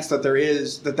a chance that there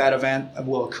is that event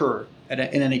will occur in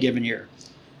any given year.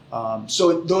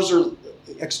 So those are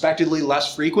expectedly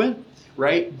less frequent.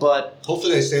 Right, but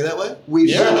hopefully they stay that way. We've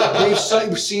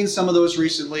seen some of those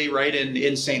recently, right,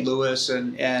 in St. Louis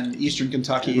and Eastern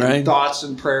Kentucky. Right. And thoughts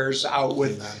and prayers out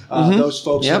with those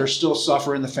folks that are still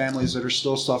suffering, the families that are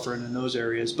still suffering in those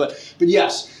areas. But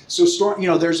yes, so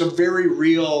there's a very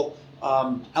real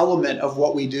element of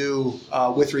what we do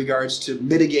with regards to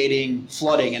mitigating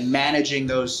flooding and managing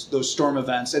those storm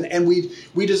events. And we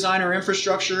design our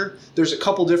infrastructure. There's a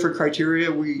couple different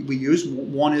criteria we use.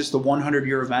 One is the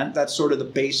 100-year event. That's sort of the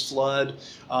base flood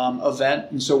event.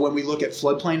 And so when we look at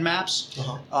floodplain maps,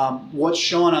 what's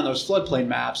shown on those floodplain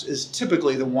maps is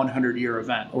typically the 100-year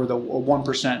event or the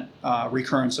 1%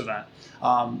 recurrence event.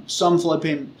 Some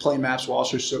floodplain maps will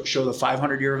also show the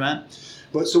 500-year event.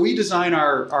 But so we design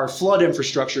our flood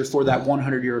infrastructure for that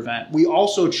 100-year event. We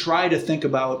also try to think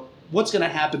about what's going to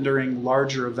happen during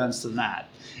larger events than that.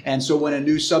 And so when a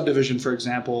new subdivision, for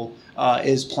example,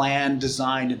 is planned,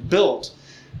 designed, and built,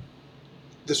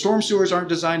 the storm sewers aren't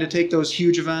designed to take those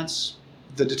huge events.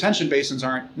 The detention basins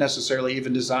aren't necessarily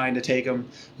even designed to take them.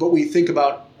 But we think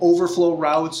about overflow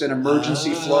routes and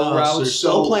emergency flow routes. So you're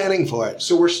still planning for it.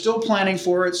 So we're still planning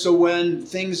for it. So when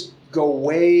things go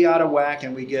way out of whack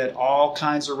and we get all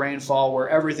kinds of rainfall where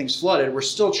everything's flooded, we're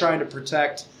still trying to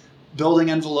protect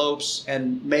building envelopes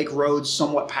and make roads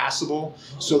somewhat passable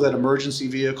so that emergency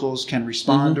vehicles can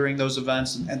respond during those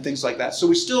events and things like that. So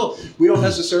we don't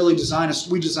necessarily design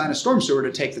a storm sewer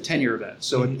to take the 10-year event.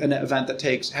 So an event that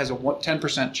has a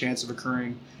 10% chance of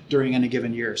occurring during any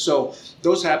given year. So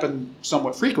those happen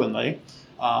somewhat frequently.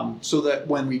 So that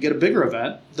when we get a bigger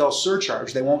event, they'll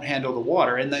surcharge. They won't handle the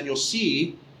water. And then you'll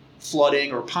see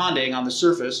flooding or ponding on the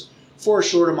surface for a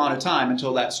short amount of time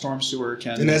until that storm sewer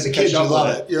can. And as a kid, you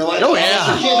love it. You're like, oh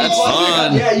yeah, that's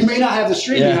fun. Yeah, you may not have the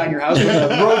stream behind your house, but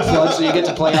the road floods, so you get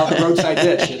to play out the roadside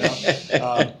ditch.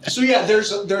 So yeah,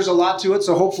 there's a lot to it.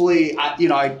 So hopefully,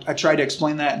 I tried to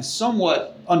explain that in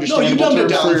somewhat understandable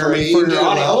terms for your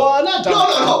audience. Well, not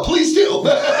done. No, please do.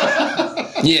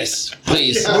 Yes,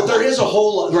 please. But there is a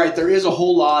whole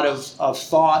lot of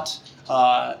thought.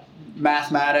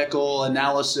 Mathematical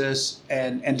analysis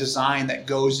and design that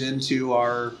goes into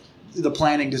the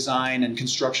planning, design, and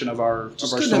construction of our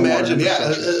Just couldn't imagine,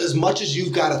 as much as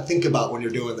you've got to think about when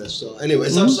you're doing this. So,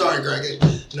 anyways, I'm sorry, Greg.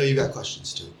 I know you got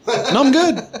questions too. No,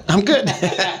 I'm good.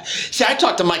 See, I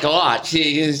talked to Mike a lot.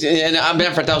 And I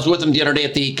was with him the other day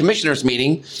at the commissioners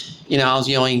meeting. I was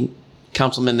the only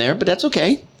councilman there, but that's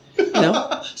okay.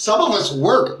 Some of us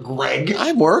work, Greg.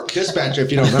 I work. Dispatcher,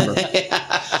 if you don't remember.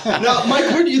 Now,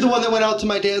 Mike, weren't you the one that went out to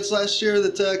my dad's last year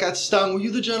that got stung? Were you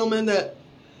the gentleman that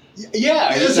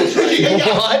Yeah.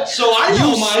 What? So I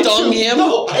know You mine stung too. him?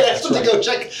 No, I asked him to go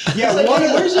check. Yeah, Like, one hey,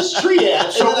 of- where's this tree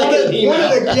at? So And then I get an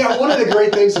email. one of the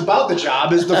great things about the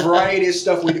job is the variety of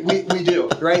stuff we do,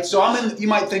 right? So you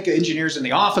might think of engineers in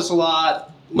the office a lot.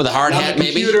 With a hard on hat, the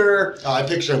maybe? computer, Oh, I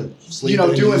picture him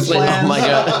sleeping. doing Sleep- plans, oh my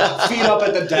God. feet up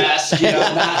at the desk,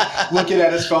 not looking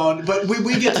at his phone. But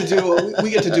we get to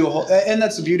do a whole, and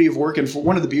that's the beauty of working for,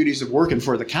 one of the beauties of working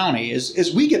for the county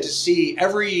is we get to see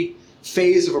every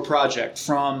phase of a project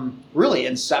from really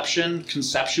inception,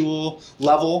 conceptual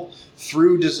level,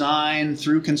 through design,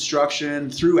 through construction,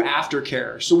 through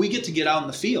aftercare. So we get to get out in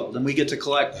the field and we get to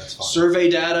collect survey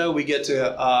data. We get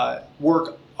to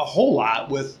work a whole lot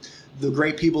with the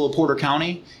great people of Porter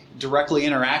County, directly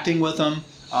interacting with them,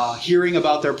 hearing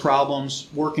about their problems,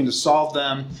 working to solve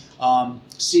them,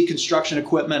 see construction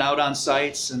equipment out on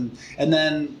sites, and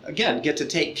then again get to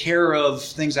take care of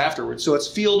things afterwards. So it's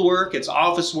field work, it's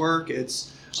office work,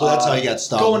 it's So that's how you got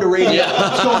stung. going to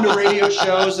radio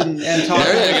shows and talking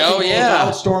There you to go, people yeah.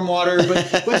 about stormwater.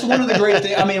 But it's one of the great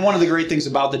things. I mean, one of the great things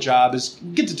about the job is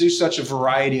you get to do such a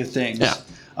variety of things. Yeah.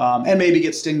 And maybe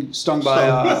get stung by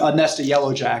a nest of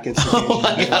yellow jackets.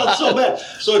 I felt so bad.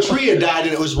 So a tree had died,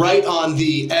 and it was right on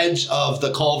the edge of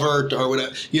the culvert or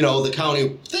whatever, the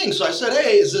county thing. So I said,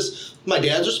 "Hey, is this my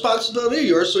dad's responsibility or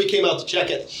yours?" So he came out to check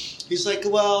it. He's like,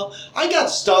 "Well, I got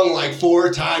stung like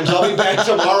 4 times. I'll be back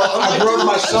tomorrow." I'm like, broke "Dude,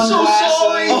 my I'm so sunglasses."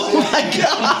 sorry." Oh my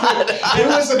God. It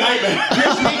was a nightmare.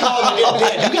 Here's me calling my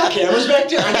dad. You got cameras back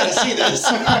there? I gotta see this.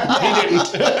 He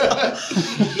didn't.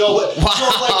 No, but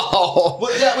Wow. so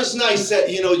but that was nice that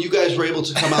you guys were able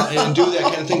to come out and do that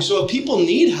kind of thing. So if people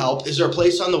need help, is there a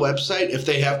place on the website if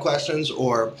they have questions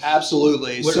or?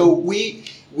 Absolutely. So we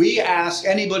ask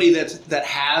anybody that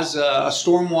has a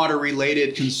stormwater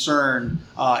related concern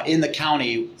in the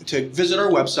county to visit our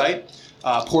website,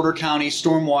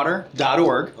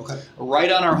 portercountystormwater.org. Okay.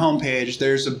 Right on our homepage,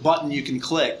 there's a button you can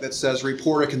click that says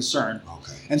report a concern.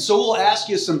 Okay. And so we'll ask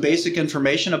you some basic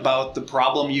information about the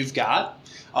problem you've got.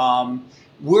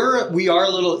 We are a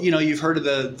little, you've heard of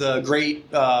the great,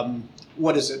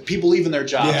 what is it? People leaving their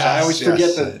jobs. Yes, I always forget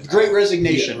yes. the Great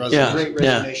Resignation. Yeah, Great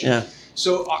yeah, Resignation. yeah.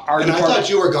 So our And I department, thought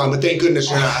you were gone, but thank goodness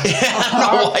you're not.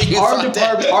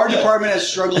 our department has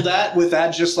struggled with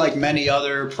that, just like many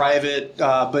other private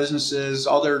businesses,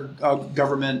 other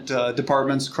government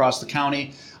departments across the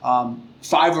county.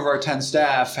 5 of our 10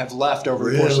 staff have left over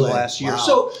the course of the Really? last year.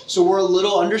 Wow. So we're a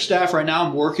little understaffed right now.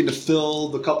 I'm working to fill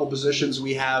the couple positions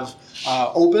we have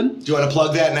open. Do you want to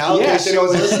plug that now? in Yeah, case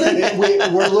anyone's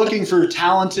listening? we're looking for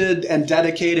talented and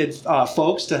dedicated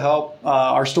folks to help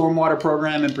our stormwater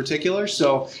program in particular.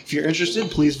 So if you're interested,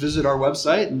 please visit our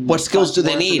website. And What skills find some do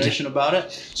they more need? Information about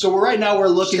it. So right now we're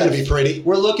looking. It's gotta be pretty.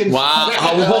 We're looking. Wow.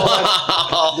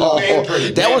 Man,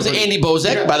 pretty, That man, was pretty. Andy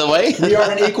Bozek, by the way. We are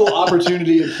an equal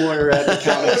opportunity employer at the That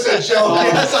county. was a joke.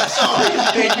 Yes, I'm sorry.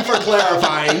 Thank you for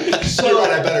clarifying. You're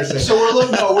right, I better say. So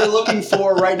we're looking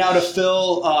for right now to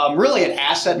fill really an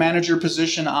asset manager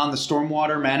position on the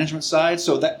stormwater management side.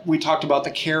 So that we talked about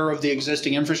the care of the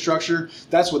existing infrastructure.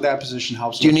 That's what that position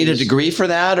helps. Do you with need a is- degree for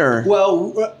that, or?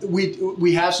 Well,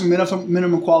 we have some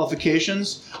minimum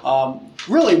qualifications.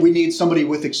 Really, we need somebody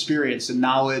with experience and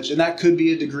knowledge, and that could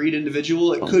be a degreed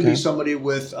individual. It could Okay. be somebody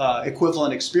with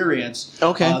equivalent experience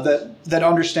Okay. that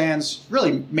understands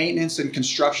really maintenance and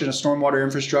construction of stormwater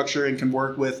infrastructure and can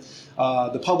work with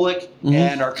the public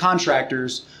and our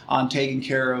contractors on taking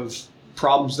care of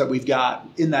problems that we've got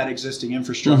in that existing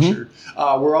infrastructure.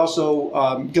 We're also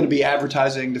going to be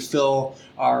advertising to fill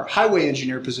our highway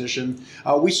engineer position.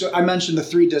 I mentioned the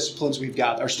 3 disciplines we've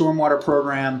got: our stormwater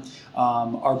program,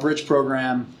 our bridge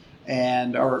program,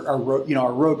 and our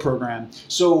road program.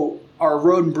 So our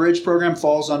road and bridge program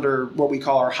falls under what we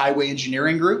call our highway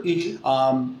engineering group.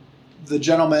 The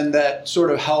gentleman that sort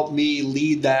of helped me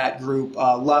lead that group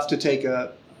left to take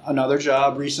another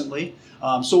job recently.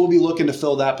 So we'll be looking to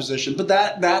fill that position. But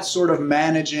that's sort of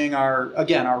managing our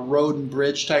road and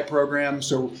bridge type program.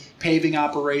 So paving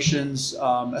operations,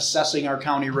 assessing our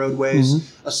county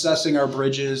roadways, assessing our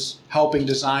bridges, helping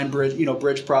design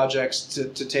bridge projects to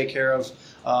take care of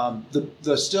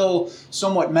the still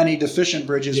somewhat many deficient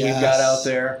bridges we've got Yes. out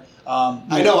there.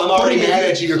 I know, I'm already mad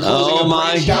at you. You're closing Oh a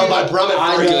my bridge down by Brummett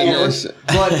I for a know, year.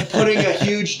 but putting a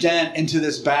huge dent into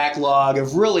this backlog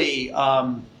of really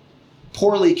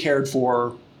poorly cared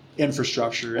for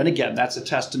infrastructure. And again, that's a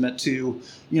testament to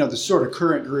the sort of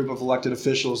current group of elected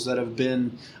officials that have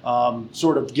been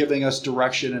sort of giving us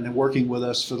direction and working with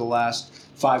us for the last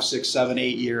 5, 6, 7,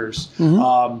 8 years. You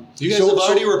guys have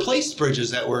already replaced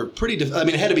bridges that were pretty.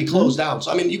 It had to be closed down.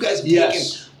 So you guys have Yes. taken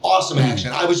awesome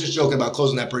action. I was just joking about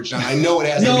closing that bridge down. I know it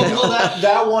has to be done. Well,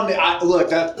 that one,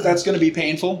 that's going to be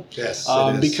painful. Yes,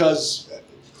 it is. Because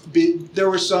there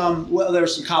were some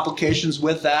complications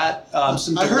with that.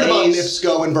 Some delays, I heard about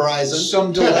NIPSCO and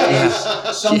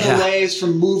Verizon. Some delays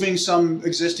from moving some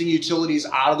existing utilities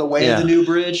out of the way of the new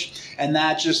bridge, and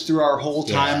that just threw our whole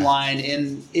timeline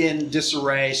in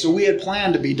disarray. So we had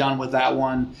planned to be done with that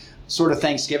one sort of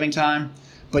Thanksgiving time,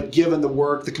 but given the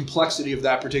work, the complexity of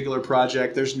that particular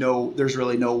project, there's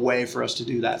really no way for us to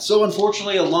do that. So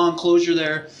unfortunately, a long closure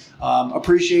there.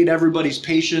 Appreciate everybody's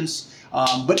patience.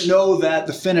 But know that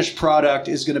the finished product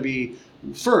is going to be,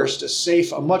 first, a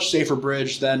much safer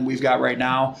bridge than we've got right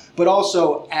now, but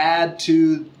also add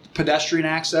to pedestrian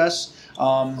access.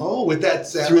 With that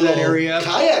through that area,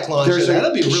 kayak launch,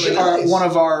 that'll be really nice. One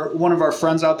of our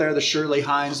friends out there, the Shirley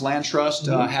Hines Land Trust,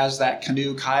 has that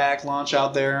canoe kayak launch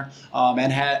out there,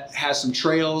 and has some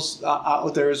trails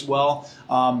out there as well.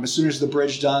 As soon as the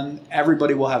bridge done,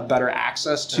 everybody will have better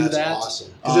access to that. That's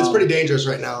awesome, because it's pretty dangerous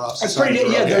right now. It's pretty.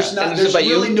 Yeah, there's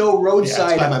really no roadside.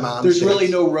 Yeah, it's by my mom's there's really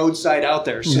no roadside out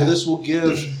there, so this will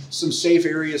give some safe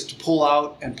areas to pull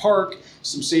out and park.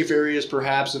 Some safe areas,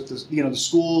 perhaps, if the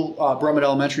school, Brummett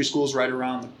Elementary School is right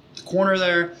around the corner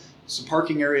there. Some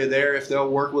parking area there if they'll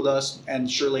work with us, and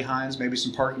Shirley Hines, maybe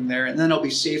some parking there, and then it'll be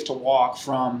safe to walk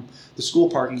from the school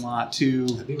parking lot to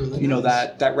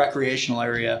that recreational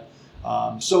area.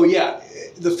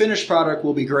 The finished product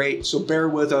will be great. So bear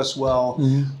with us while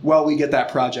we get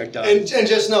that project done. And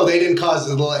just know they didn't cause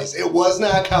the delays. It was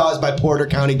not caused by Porter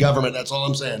County government. That's all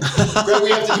I'm saying. Greg,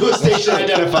 we have to do a station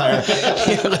identifier.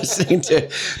 You're listening to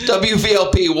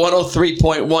WVLP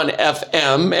 103.1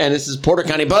 FM, and this is Porter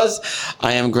County Buzz.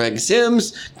 I am Greg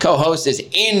Sims. Co-host is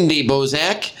Andy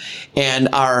Bozak, and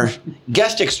our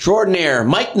guest extraordinaire,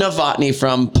 Mike Novotney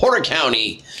from Porter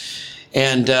County.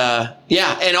 And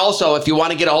and also if you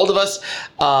want to get a hold of us,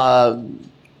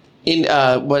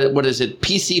 what is it?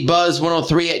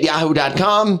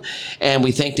 PCBuzz103@yahoo.com. And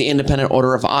we thank the Independent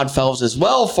Order of Oddfellows as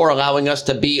well for allowing us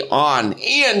to be on.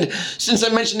 And since I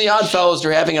mentioned the Oddfellows,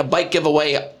 they're having a bike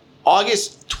giveaway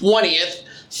August 20th,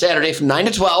 Saturday from 9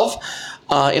 to 12,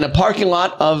 in a parking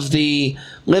lot of the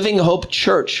Living Hope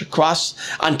Church across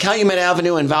on Calumet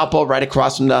Avenue in Valpo, right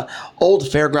across from the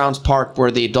old Fairgrounds Park where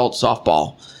the adult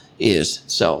softball is.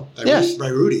 So by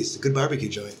Rudy's, a good barbecue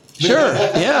joint. Sure.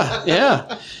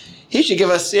 Yeah. He should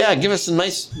give us some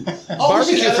nice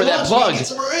barbecue for that plug. Get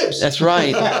some ribs. That's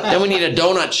right. Then we need a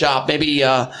donut shop. Maybe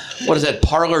what is that?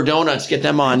 Parlor Donuts. Get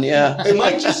them on. Yeah. And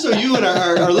Mike, just so you and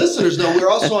our listeners know, we're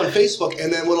also on Facebook.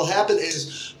 And then what'll happen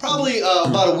is probably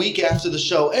about a week after the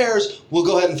show airs, we'll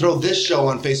go ahead and throw this show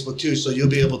on Facebook too, so you'll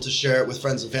be able to share it with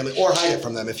friends and family, or hide it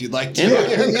from them if you'd like to.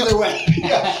 Either way.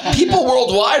 People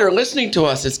worldwide are listening to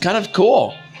us. It's kind of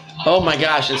cool. Oh my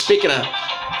gosh! And speaking of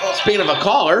a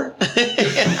caller.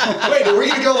 Wait, are we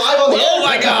going to go live on the air? Oh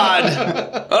my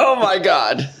God. Oh my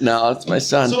God. No, it's my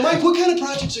son. So Mike, what kind of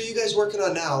projects are you guys working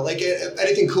on now? Like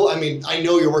anything cool? I mean, I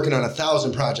know you're working on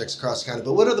 1,000 projects across the country,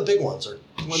 but what are the big ones? Or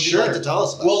what would you like to tell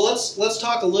us about? Well, let's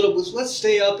talk a little bit. Let's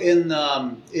stay up in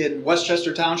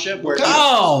Westchester Township. Where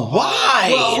why?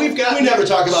 Well, we never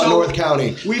talk about North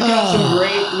County. We've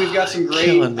got some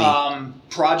great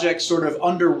projects sort of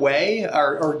underway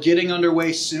or getting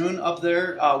underway soon up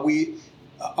there. We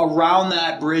around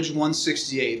that bridge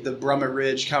 168, the Brummett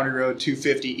Ridge County Road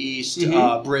 250 East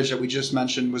bridge that we just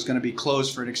mentioned was going to be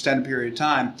closed for an extended period of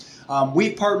time.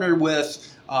 We've partnered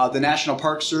with the National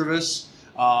Park Service,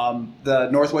 the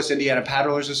Northwest Indiana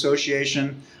Paddlers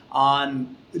Association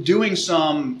on doing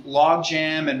some log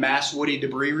jam and mass woody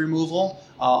debris removal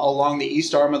along the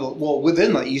east arm of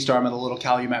within the east arm of the Little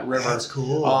Calumet River. That's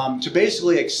cool. To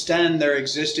basically extend their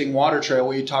existing water trail.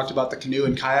 We talked about the canoe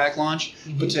and kayak launch,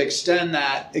 but to extend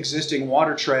that existing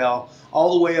water trail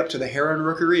all the way up to the Heron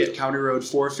Rookery at County Road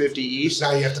 450 East.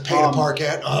 Now you have to pay to park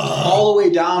at. All the way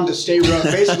down to State Road,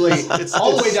 basically,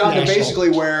 all the way down to basically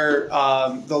where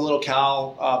the Little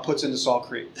Cal puts into Salt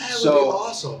Creek. That would be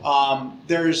awesome.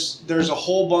 There's a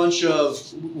whole bunch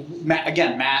of,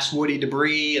 mass woody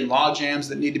debris and log jams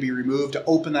that need to be removed to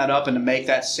open that up and to make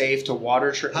that safe to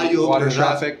water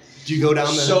traffic. Do you go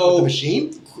down with the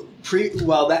machine?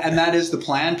 That is the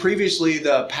plan. Previously,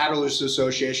 the Paddlers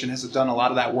Association has done a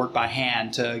lot of that work by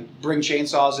hand to bring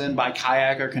chainsaws in by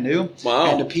kayak or canoe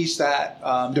and to piece that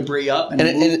debris up and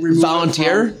remove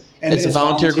volunteer. It's a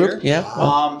volunteer group.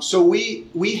 Yeah. So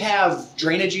we have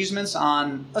drainage easements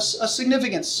on a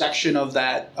significant section of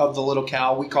the Little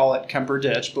Cal. We call it Kemper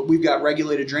Ditch, but we've got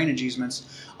regulated drainage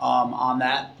easements on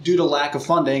that. Due to lack of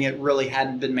funding, it really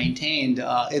hadn't been maintained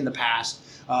in the past.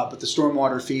 but the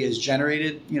stormwater fee is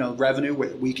generated, revenue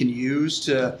we can use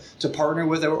to partner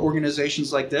with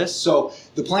organizations like this. So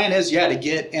the plan is, to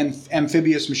get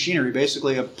amphibious machinery,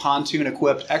 basically a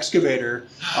pontoon-equipped excavator.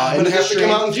 I'm going to have to come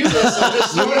out and view this. I'm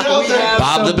just throwing it out there.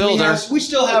 Bob the Builder. We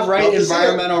still have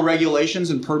environmental regulations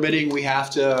and permitting we have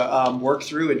to work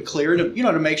through and clear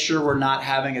to make sure we're not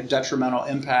having a detrimental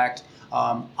impact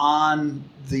on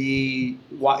the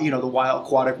wild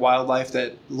aquatic wildlife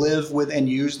that live with and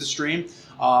use the stream.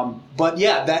 But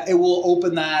that it will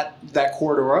open that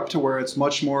corridor up to where it's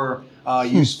much more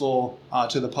useful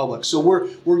to the public. So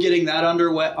we're getting that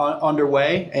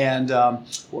underway, and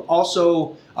we're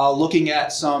also looking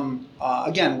at some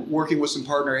working with some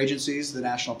partner agencies, the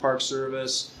National Park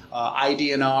Service,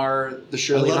 IDNR, the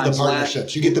Shirley I love Hines the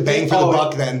partnerships. You get the bang for the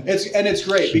buck then. It's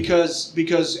great because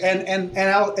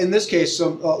out in this case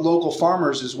some local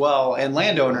farmers as well and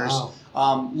landowners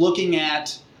looking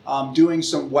at doing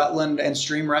some wetland and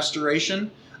stream restoration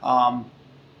on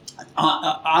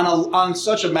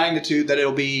such a magnitude that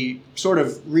it'll be sort of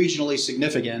regionally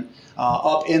significant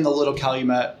up in the Little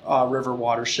Calumet River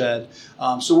watershed.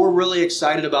 So we're really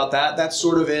excited about that. That's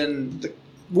sort of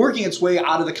working its way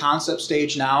out of the concept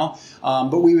stage now,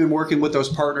 but we've been working with those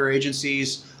partner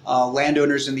agencies,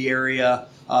 landowners in the area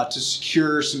to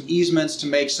secure some easements to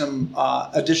make some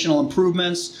additional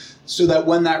improvements so that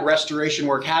when that restoration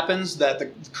work happens, that the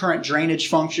current drainage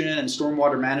function and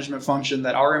stormwater management function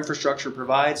that our infrastructure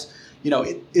provides,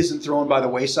 it isn't thrown by the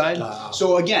wayside.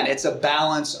 So again, it's a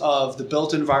balance of the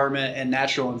built environment and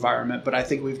natural environment, but I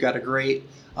think we've got a great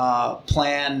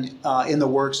plan in the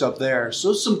works up there.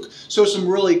 So some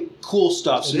really cool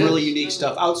stuff, some really unique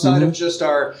stuff outside of just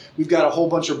we've got a whole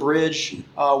bunch of bridge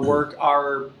work,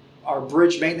 our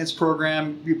bridge maintenance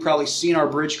program. You've probably seen our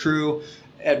bridge crew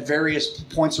at various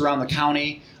points around the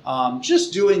county,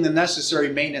 just doing the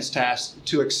necessary maintenance tasks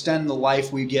to extend the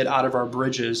life we get out of our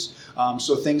bridges.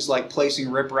 So things like placing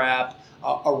riprap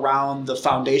around the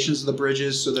foundations of the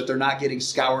bridges so that they're not getting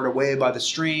scoured away by the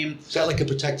stream. Is that like a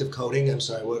protective coating? I'm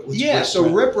sorry. What's riprap? So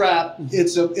riprap,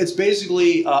 it's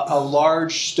basically a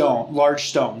large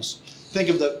stones. Think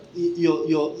of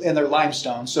and they're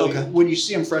limestone. So when you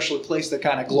see them freshly placed, they're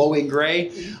kind of glowing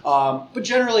gray. But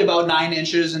generally about 9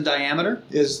 inches in diameter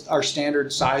is our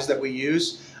standard size that we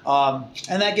use.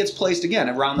 And that gets placed again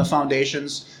around the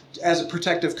foundations as a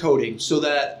protective coating so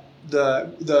that the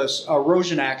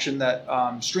erosion action that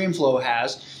stream flow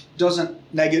has doesn't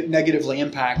negatively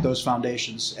impact those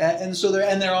foundations. And so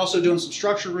they're also doing some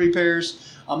structural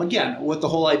repairs. Again, with the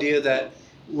whole idea that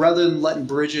rather than letting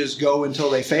bridges go until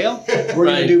they fail, we're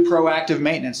going to do proactive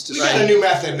maintenance to got a new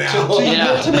method now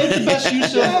to make the best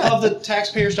use of the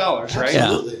taxpayers' dollars, right?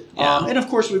 Absolutely. And of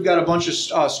course, we've got a bunch of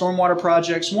stormwater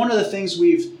projects. One of the things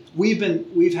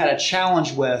we've had a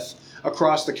challenge with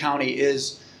across the county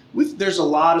is there's a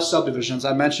lot of subdivisions.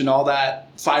 I mentioned all that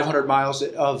 500 miles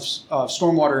of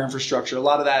stormwater infrastructure. A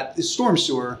lot of that is storm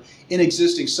sewer in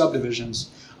existing subdivisions.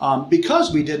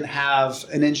 Because we didn't have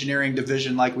an engineering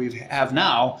division like we have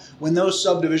now, when those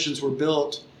subdivisions were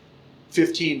built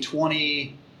 15,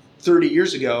 20, 30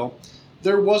 years ago,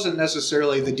 there wasn't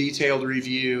necessarily the detailed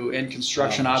review and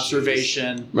construction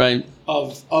observation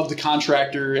of the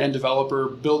contractor and developer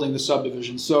building the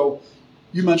subdivision. So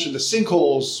you mentioned the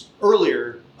sinkholes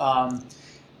earlier.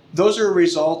 Those are a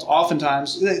result,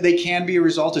 oftentimes, they can be a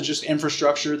result of just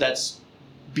infrastructure that's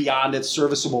beyond its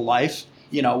serviceable life.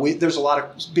 There's a lot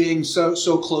of being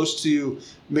so close to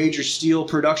major steel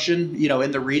production,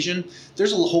 in the region.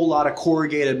 There's a whole lot of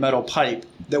corrugated metal pipe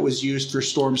that was used for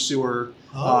storm sewer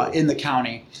in the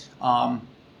county.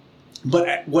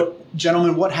 But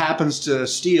what happens to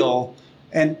steel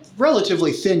and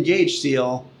relatively thin gauge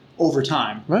steel over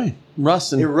time? Right.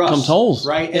 Rusts and comes holes.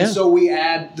 Right. And so we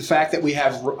add the fact that we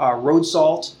have road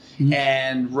salt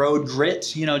and road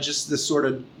grit, just this sort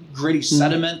of gritty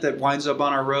sediment that winds up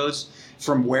on our roads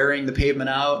from wearing the pavement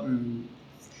out, and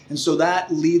so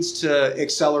that leads to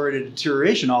accelerated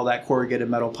deterioration, all that corrugated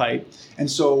metal pipe. And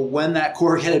so when that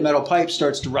corrugated metal pipe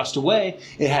starts to rust away,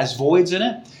 it has voids in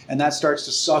it, and that starts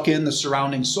to suck in the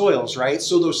surrounding soils, right?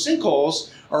 So those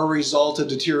sinkholes are a result of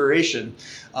deterioration.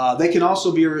 They can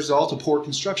also be a result of poor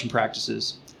construction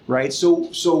practices, right?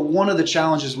 So one of the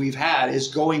challenges we've had is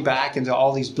going back into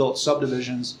all these built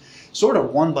subdivisions sort of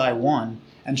one by one,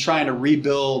 and trying to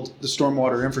rebuild the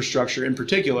stormwater infrastructure in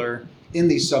particular in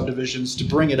these subdivisions to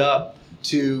bring it up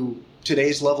to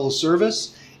today's level of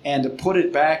service and to put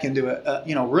it back into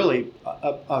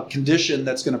a condition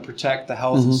that's going to protect the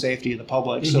health and safety of the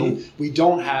public. So we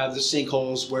don't have the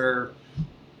sinkholes where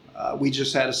we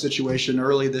just had a situation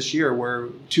early this year where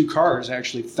 2 cars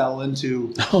actually fell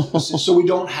into. So we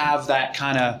don't have that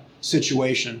kind of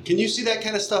situation. Can you see that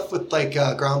kind of stuff with like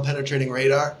ground penetrating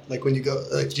radar? Like when you go,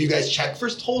 like, do you guys check for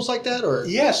holes like that, or?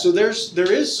 Yeah, so there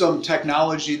is some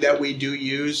technology that we do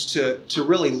use to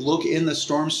really look in the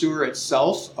storm sewer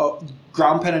itself.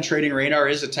 Ground penetrating radar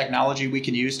is a technology we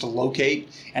can use to locate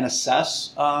and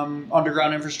assess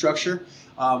underground infrastructure.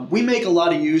 We make a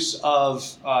lot of use of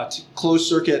closed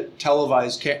circuit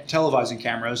televising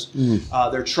cameras.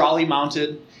 They're trolley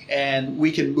mounted, and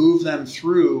we can move them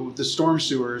through the storm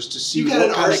sewers to see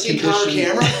what kind of condition. You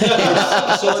got an RC car camera?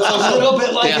 So it's a little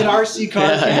bit like an RC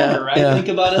car camera, right? Yeah. Think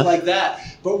about it like that.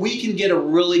 But we can get a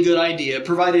really good idea,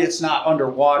 provided it's not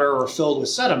underwater or filled with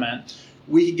sediment.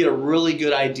 We can get a really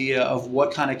good idea of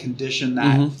what kind of condition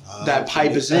that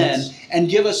pipe is in, and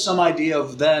give us some idea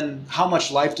of then how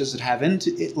much life does it have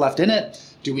left in it.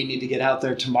 Do we need to get out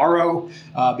there tomorrow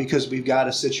because we've got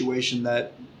a situation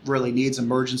that really needs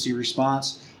emergency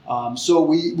response? So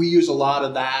we use a lot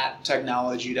of that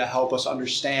technology to help us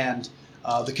understand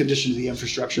the condition of the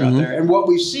infrastructure out there. And what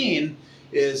we've seen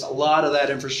is a lot of that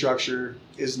infrastructure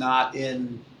is not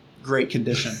in great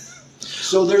condition.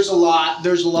 So there's a lot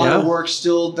of work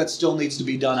that still needs to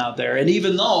be done out there. And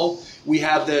even though we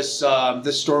have this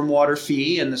stormwater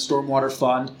fee and the stormwater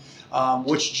fund,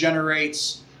 which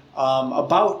generates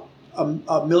about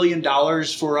 $1 million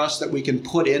for us that we can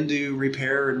put into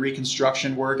repair and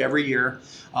reconstruction work every year.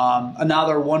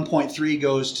 Another 1.3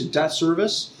 goes to debt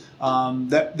service.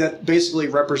 That basically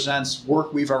represents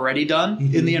work we've already done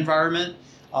in the environment.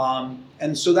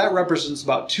 And so that represents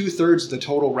about 2/3 of the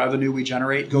total revenue we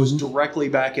generate goes directly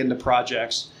back into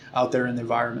projects out there in the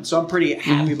environment. So I'm pretty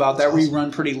happy about that. We run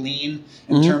pretty lean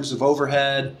in terms of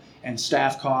overhead and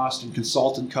staff cost and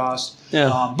consultant cost.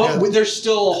 But there's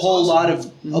still a whole lot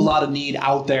of need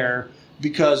out there,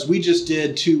 because we just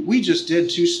did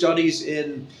two studies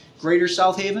in Greater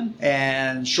South Haven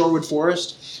and Shorewood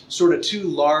Forest, sort of two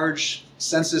large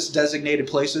census designated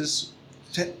places,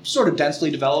 sort of densely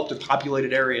developed and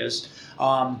populated areas.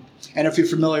 And if you're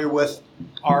familiar with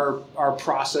our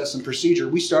process and procedure,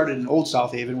 we started in Old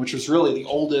South Haven, which was really the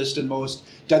oldest and most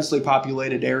densely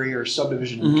populated area or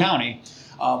subdivision in the county.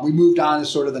 We moved on to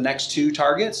sort of the next two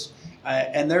targets,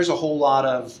 and there's a whole lot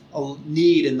of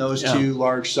need in those two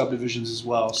large subdivisions as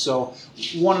well. So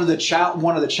one of the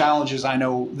challenges I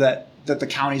know that the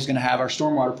county is going to have, our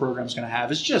stormwater program is going to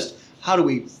have, is just how do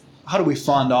we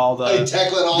fund all the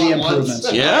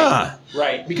improvements? Yeah,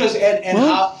 right. Because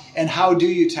how do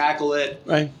you tackle it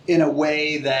in a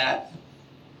way that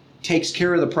takes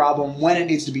care of the problem when it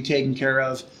needs to be taken care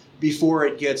of, before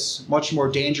it gets much more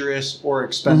dangerous or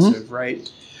expensive, right?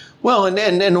 Well,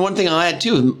 and one thing I'll add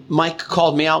too, Mike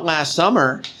called me out last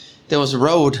summer. There was a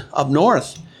road up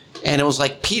north, and it was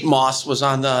like peat moss was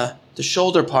on the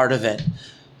shoulder part of it.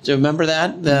 Do you remember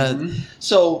that?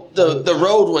 So the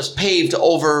road was paved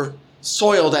over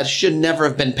soil that should never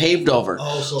have been paved over.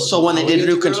 So when they did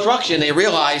new construction, they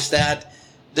realized that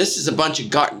this is a bunch of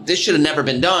this should have never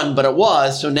been done, but it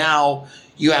was. So now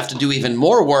you have to do even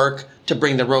more work to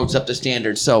bring the roads up to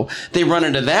standard. So they run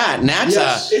into that, and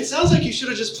that's it sounds like you should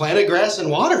have just planted grass and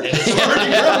watered it. It's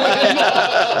already growing.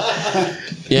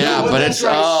 But it's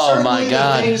oh my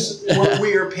God.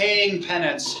 We are paying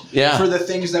penance for the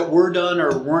things that were done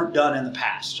or weren't done in the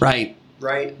past.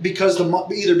 Right, because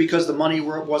either because the money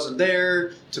wasn't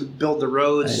there to build the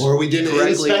roads, or we didn't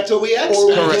inspect what we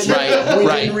expected, we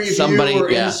didn't review or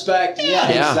inspect.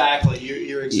 Exactly.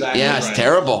 You're exactly. Yeah, it's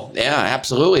terrible. Yeah,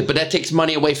 absolutely. But that takes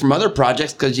money away from other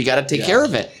projects because you got to take care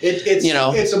of it.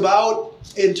 It's about,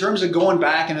 in terms of going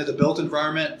back into the built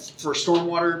environment for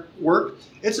stormwater work,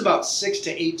 it's about 6 to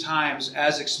 8 times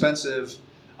as expensive.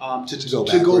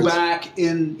 To go back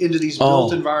into these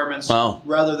built environments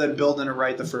rather than building it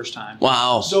right the first time.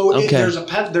 Wow. So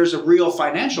there's a real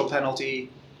financial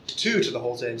penalty to the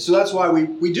whole thing. So that's why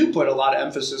we do put a lot of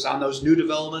emphasis on those new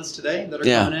developments today that are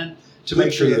coming in to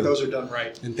make sure that those are done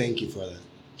right. And thank you for that.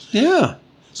 Yeah.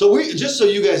 So just so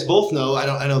you guys both know, I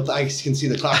can see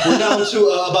the clock. We're down to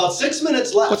about 6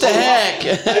 minutes left. What the heck?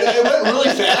 It went really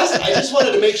fast. I just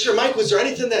wanted to make sure, Mike, was there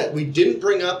anything that we didn't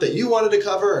bring up that you wanted to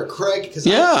cover, or Craig? Because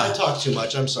I talk too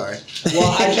much. I'm sorry.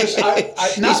 Well,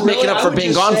 he's making up for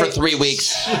being gone for 3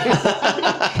 weeks.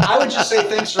 I would just say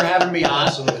thanks for having me on.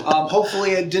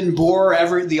 Hopefully, it didn't bore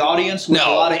the audience with a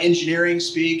lot of engineering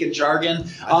speak and jargon.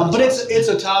 But it's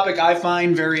a topic I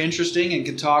find very interesting and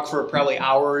can talk for probably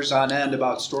hours on end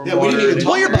about stormwater. Yeah, we didn't even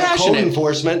talk about code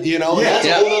enforcement, that's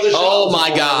a whole other show. Oh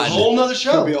my God. A whole nother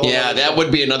show. Yeah, that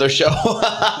would be another show.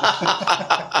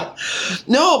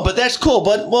 No, but that's cool.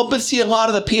 But see, a lot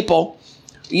of the people,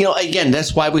 again,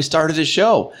 that's why we started the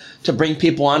show, to bring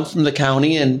people on from the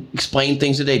county and explain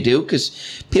things that they do,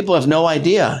 because people have no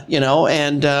idea,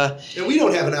 and we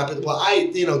don't have an opportunity.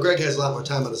 Well, Greg has a lot more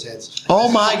time on his hands.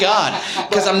 Oh my God,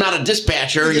 because I'm not a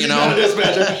dispatcher, He's not a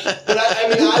dispatcher.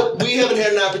 But we haven't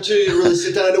had an opportunity to really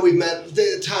sit down. I know we've met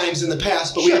times in the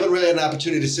past, but we haven't really had an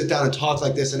opportunity to sit down and talk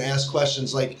like this and ask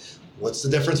questions like, what's the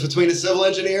difference between a civil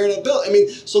engineer and a builder?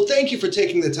 So thank you for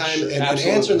taking the time and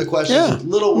answering the questions with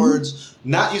little words,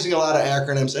 not using a lot of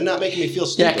acronyms, and not making me feel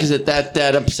stupid. Yeah, because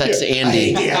that upsets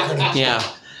Andy. I hate the acronyms. Yeah,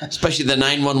 especially the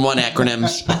 911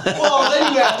 acronyms. Well,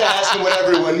 then you have to ask him what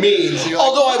everyone means.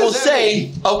 Although I will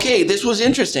say, okay, this was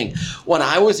interesting. When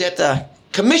I was at the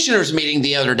commissioners meeting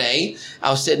the other day,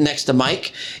 I was sitting next to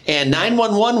Mike, and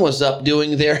 911 was up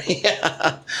doing their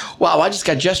wow, I just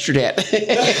got gestured at.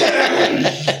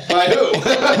 By who?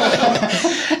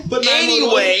 But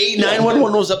anyway,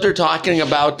 911 was up there talking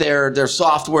about their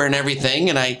software and everything,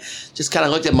 and I just kind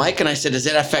of looked at Mike and I said, does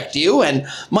that affect you? And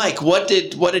Mike, what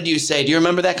did you say? Do you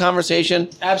remember that conversation?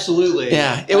 Absolutely.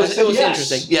 Yeah, it was yes.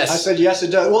 interesting. Yes. I said yes,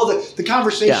 it does. Well, the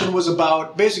conversation was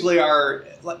about basically our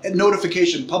public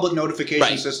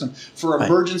notification system for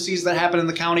emergencies that happen in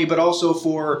the county, but also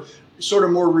for sort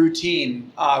of more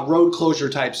routine road closure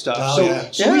type stuff. So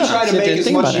we try to make as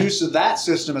much use of that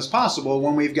system as possible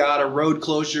when we've got a road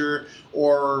closure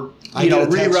or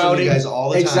rerouting. You guys all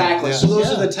the time. Exactly. Yeah. So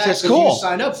those are the texts. Cool. If you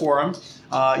signed up for them,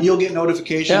 you'll get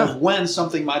notification of when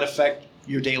something might affect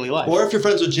your daily life. Or if you're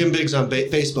friends with Jim Biggs on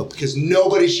Facebook, because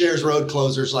nobody shares road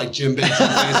closers like Jim Biggs on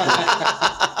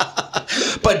Facebook.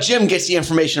 But Jim gets the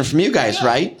information from you guys,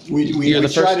 right? You're the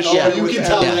try first. to share. You can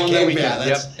tell that he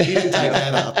didn't type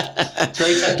that up.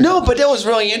 Very technical. No, but that was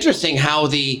really interesting how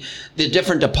the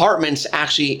different departments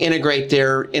actually integrate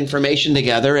their information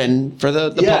together and for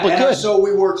the public good. So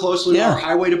we work closely with our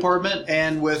highway department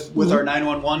and with our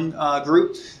 911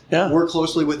 group. Yeah. Work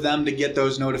closely with them to get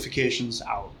those notifications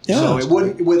out. Yeah. So it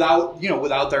wouldn't without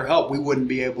their help, we wouldn't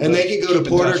be able to. And they can go to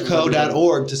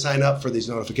porterco.org to sign up for these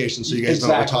notifications so you guys know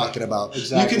what we're talking about.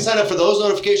 Exactly. You can sign up for those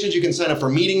notifications. You can sign up for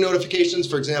meeting notifications.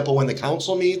 For example, when the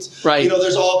council meets. Right.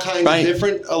 There's all kinds of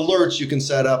different alerts you can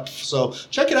set up. So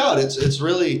check it out. It's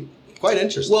really quite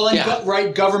interesting. Well,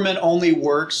 and government only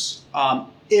works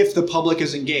if the public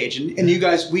is engaged. And you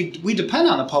guys, we depend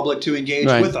on the public to engage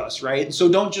with us, right? So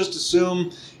don't just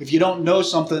assume, if you don't know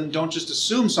something, don't just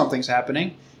assume something's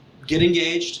happening. Get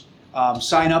engaged,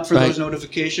 sign up for those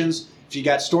notifications. If you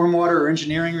got stormwater or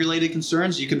engineering related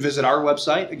concerns, you can visit our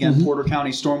website, again,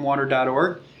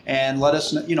 portercountystormwater.org, and let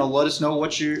us know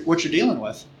what you're dealing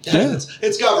with. Yeah.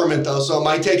 It's government though, so it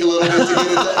might take a little bit to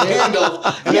get it handled.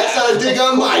 And that's not a dig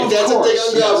on Mike, that's a dig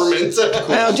on government.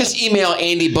 Well, just email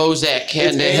Andy Bozek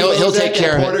and he'll take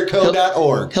care of it.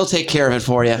 porterco.org. He'll take care of it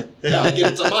for you. Yeah, I'll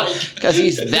get it to Mike. Because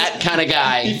he's that kind of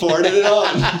guy. He forwarded it on.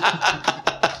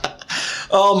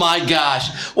 Oh my gosh.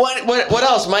 What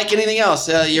else, Mike? Anything else?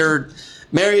 You're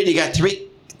married, you got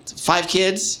 5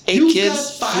 kids, 8 You've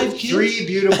kids? got 5 kids? 3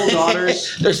 beautiful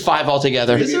daughters. There's 5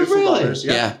 altogether. Is there Beautiful really? daughters,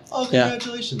 Yeah. Oh,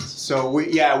 congratulations. So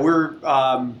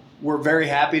we're very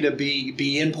happy to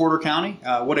be in Porter County.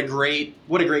 What a great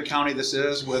county this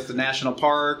is with the national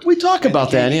park. We talk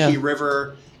about that, Kankakee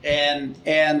River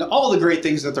and all the great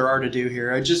things that there are to do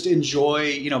here. I just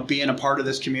enjoy being a part of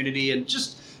this community and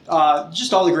just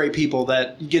all the great people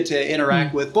that you get to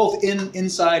interact with, both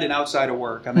inside and outside of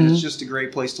work. I mean, it's just a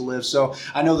great place to live. So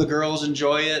I know the girls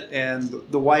enjoy it, and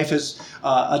the wife has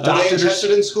adopted. Are they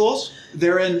interested in schools?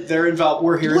 They're in Val.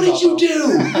 We're here. What did you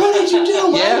do? What did you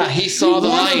do? Yeah, he saw the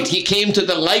light. He came to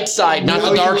the light side, not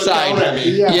the dark side.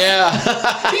 Yeah.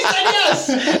 He said yes.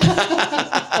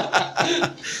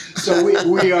 So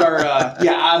we are.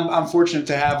 I'm fortunate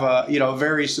to have a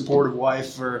very supportive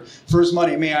wife for as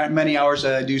many hours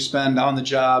that I do spend on the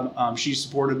job. She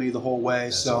supported me the whole way.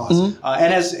 That's so awesome.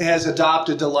 and has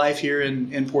adopted to life here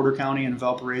in Porter County and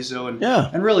Valparaiso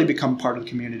and really become part of the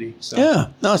community. So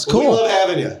no, it's cool. We love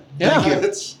having you. Yeah. Thank you.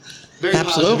 It's very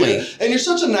absolutely positive. And you're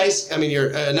such a nice. I mean,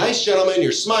 you're a nice gentleman.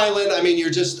 You're smiling. I mean,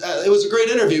 you're just. It was a great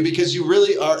interview because you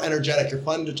really are energetic. You're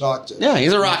fun to talk to. Yeah,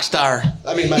 he's a rock star.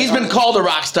 I mean, he's been called a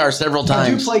rock star several I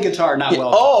do times. play guitar, not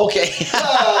well. Oh, okay.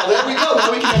 There we go.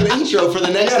 Now we can have an intro for the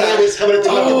next time he's coming to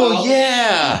talk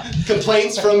about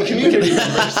complaints from community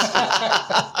members.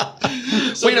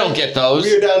 So we don't get those.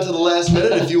 We are down to the last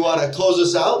minute. If you want to close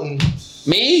us out and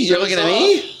me, you're looking at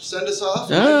me. Send us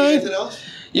off. All right. Anything else?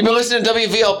 You've been listening to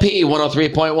WVLP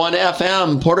 103.1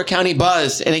 FM, Porter County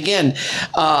Buzz. And again,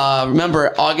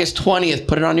 remember, August 20th,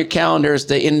 put it on your calendars.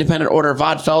 The Independent Order of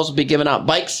Odd Fellows will be giving out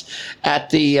bikes at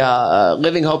the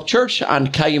Living Hope Church on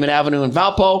Calumet Avenue in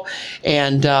Valpo.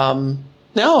 And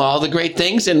No, all the great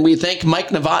things. And we thank Mike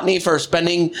Novotney for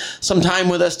spending some time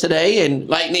with us today and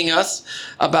enlightening us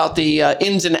about the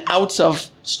ins and outs of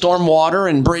stormwater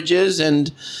and bridges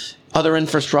and other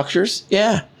infrastructures.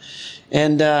 Yeah.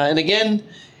 And again,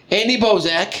 Andy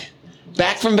Bozak,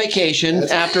 back from vacation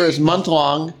after his month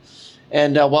long.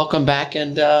 And welcome back.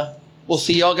 And we'll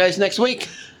see y'all guys next week.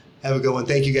 Have a good one.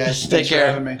 Thank you, guys. Take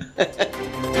care. Thanks for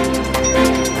having me.